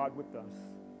Emmanuel, God with us.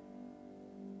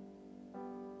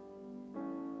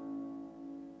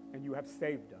 And you have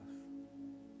saved us.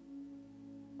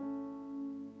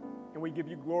 And we give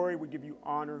you glory, we give you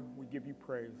honor, we give you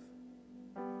praise.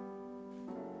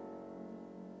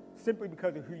 Simply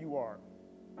because of who you are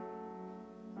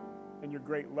and your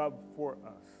great love for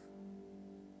us.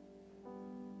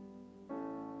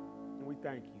 And we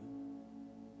thank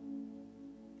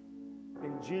you.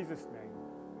 In Jesus' name.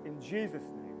 In Jesus'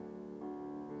 name,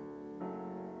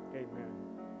 amen.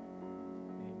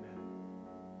 Amen.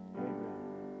 Amen.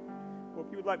 Well,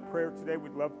 if you would like prayer today,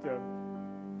 we'd love to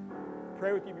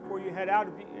pray with you before you head out.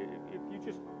 If you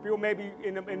just feel maybe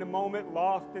in the moment,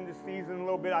 lost in the season a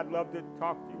little bit, I'd love to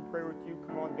talk to you and pray with you.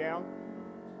 Come on down.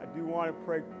 I do want to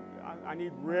pray. I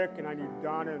need Rick and I need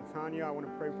Donna and Tanya. I want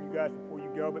to pray for you guys before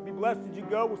you go. But be blessed as you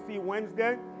go. We'll see you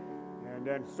Wednesday. And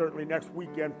then certainly next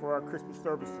weekend for our Christmas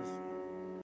services.